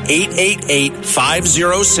Gold at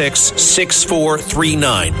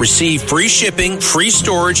 888-506-6439. Receive free shipping, free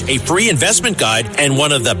storage, a free investment guide, and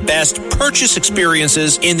one of the best purchase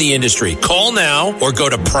experiences in the industry. Call now or go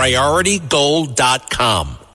to PriorityGold.com.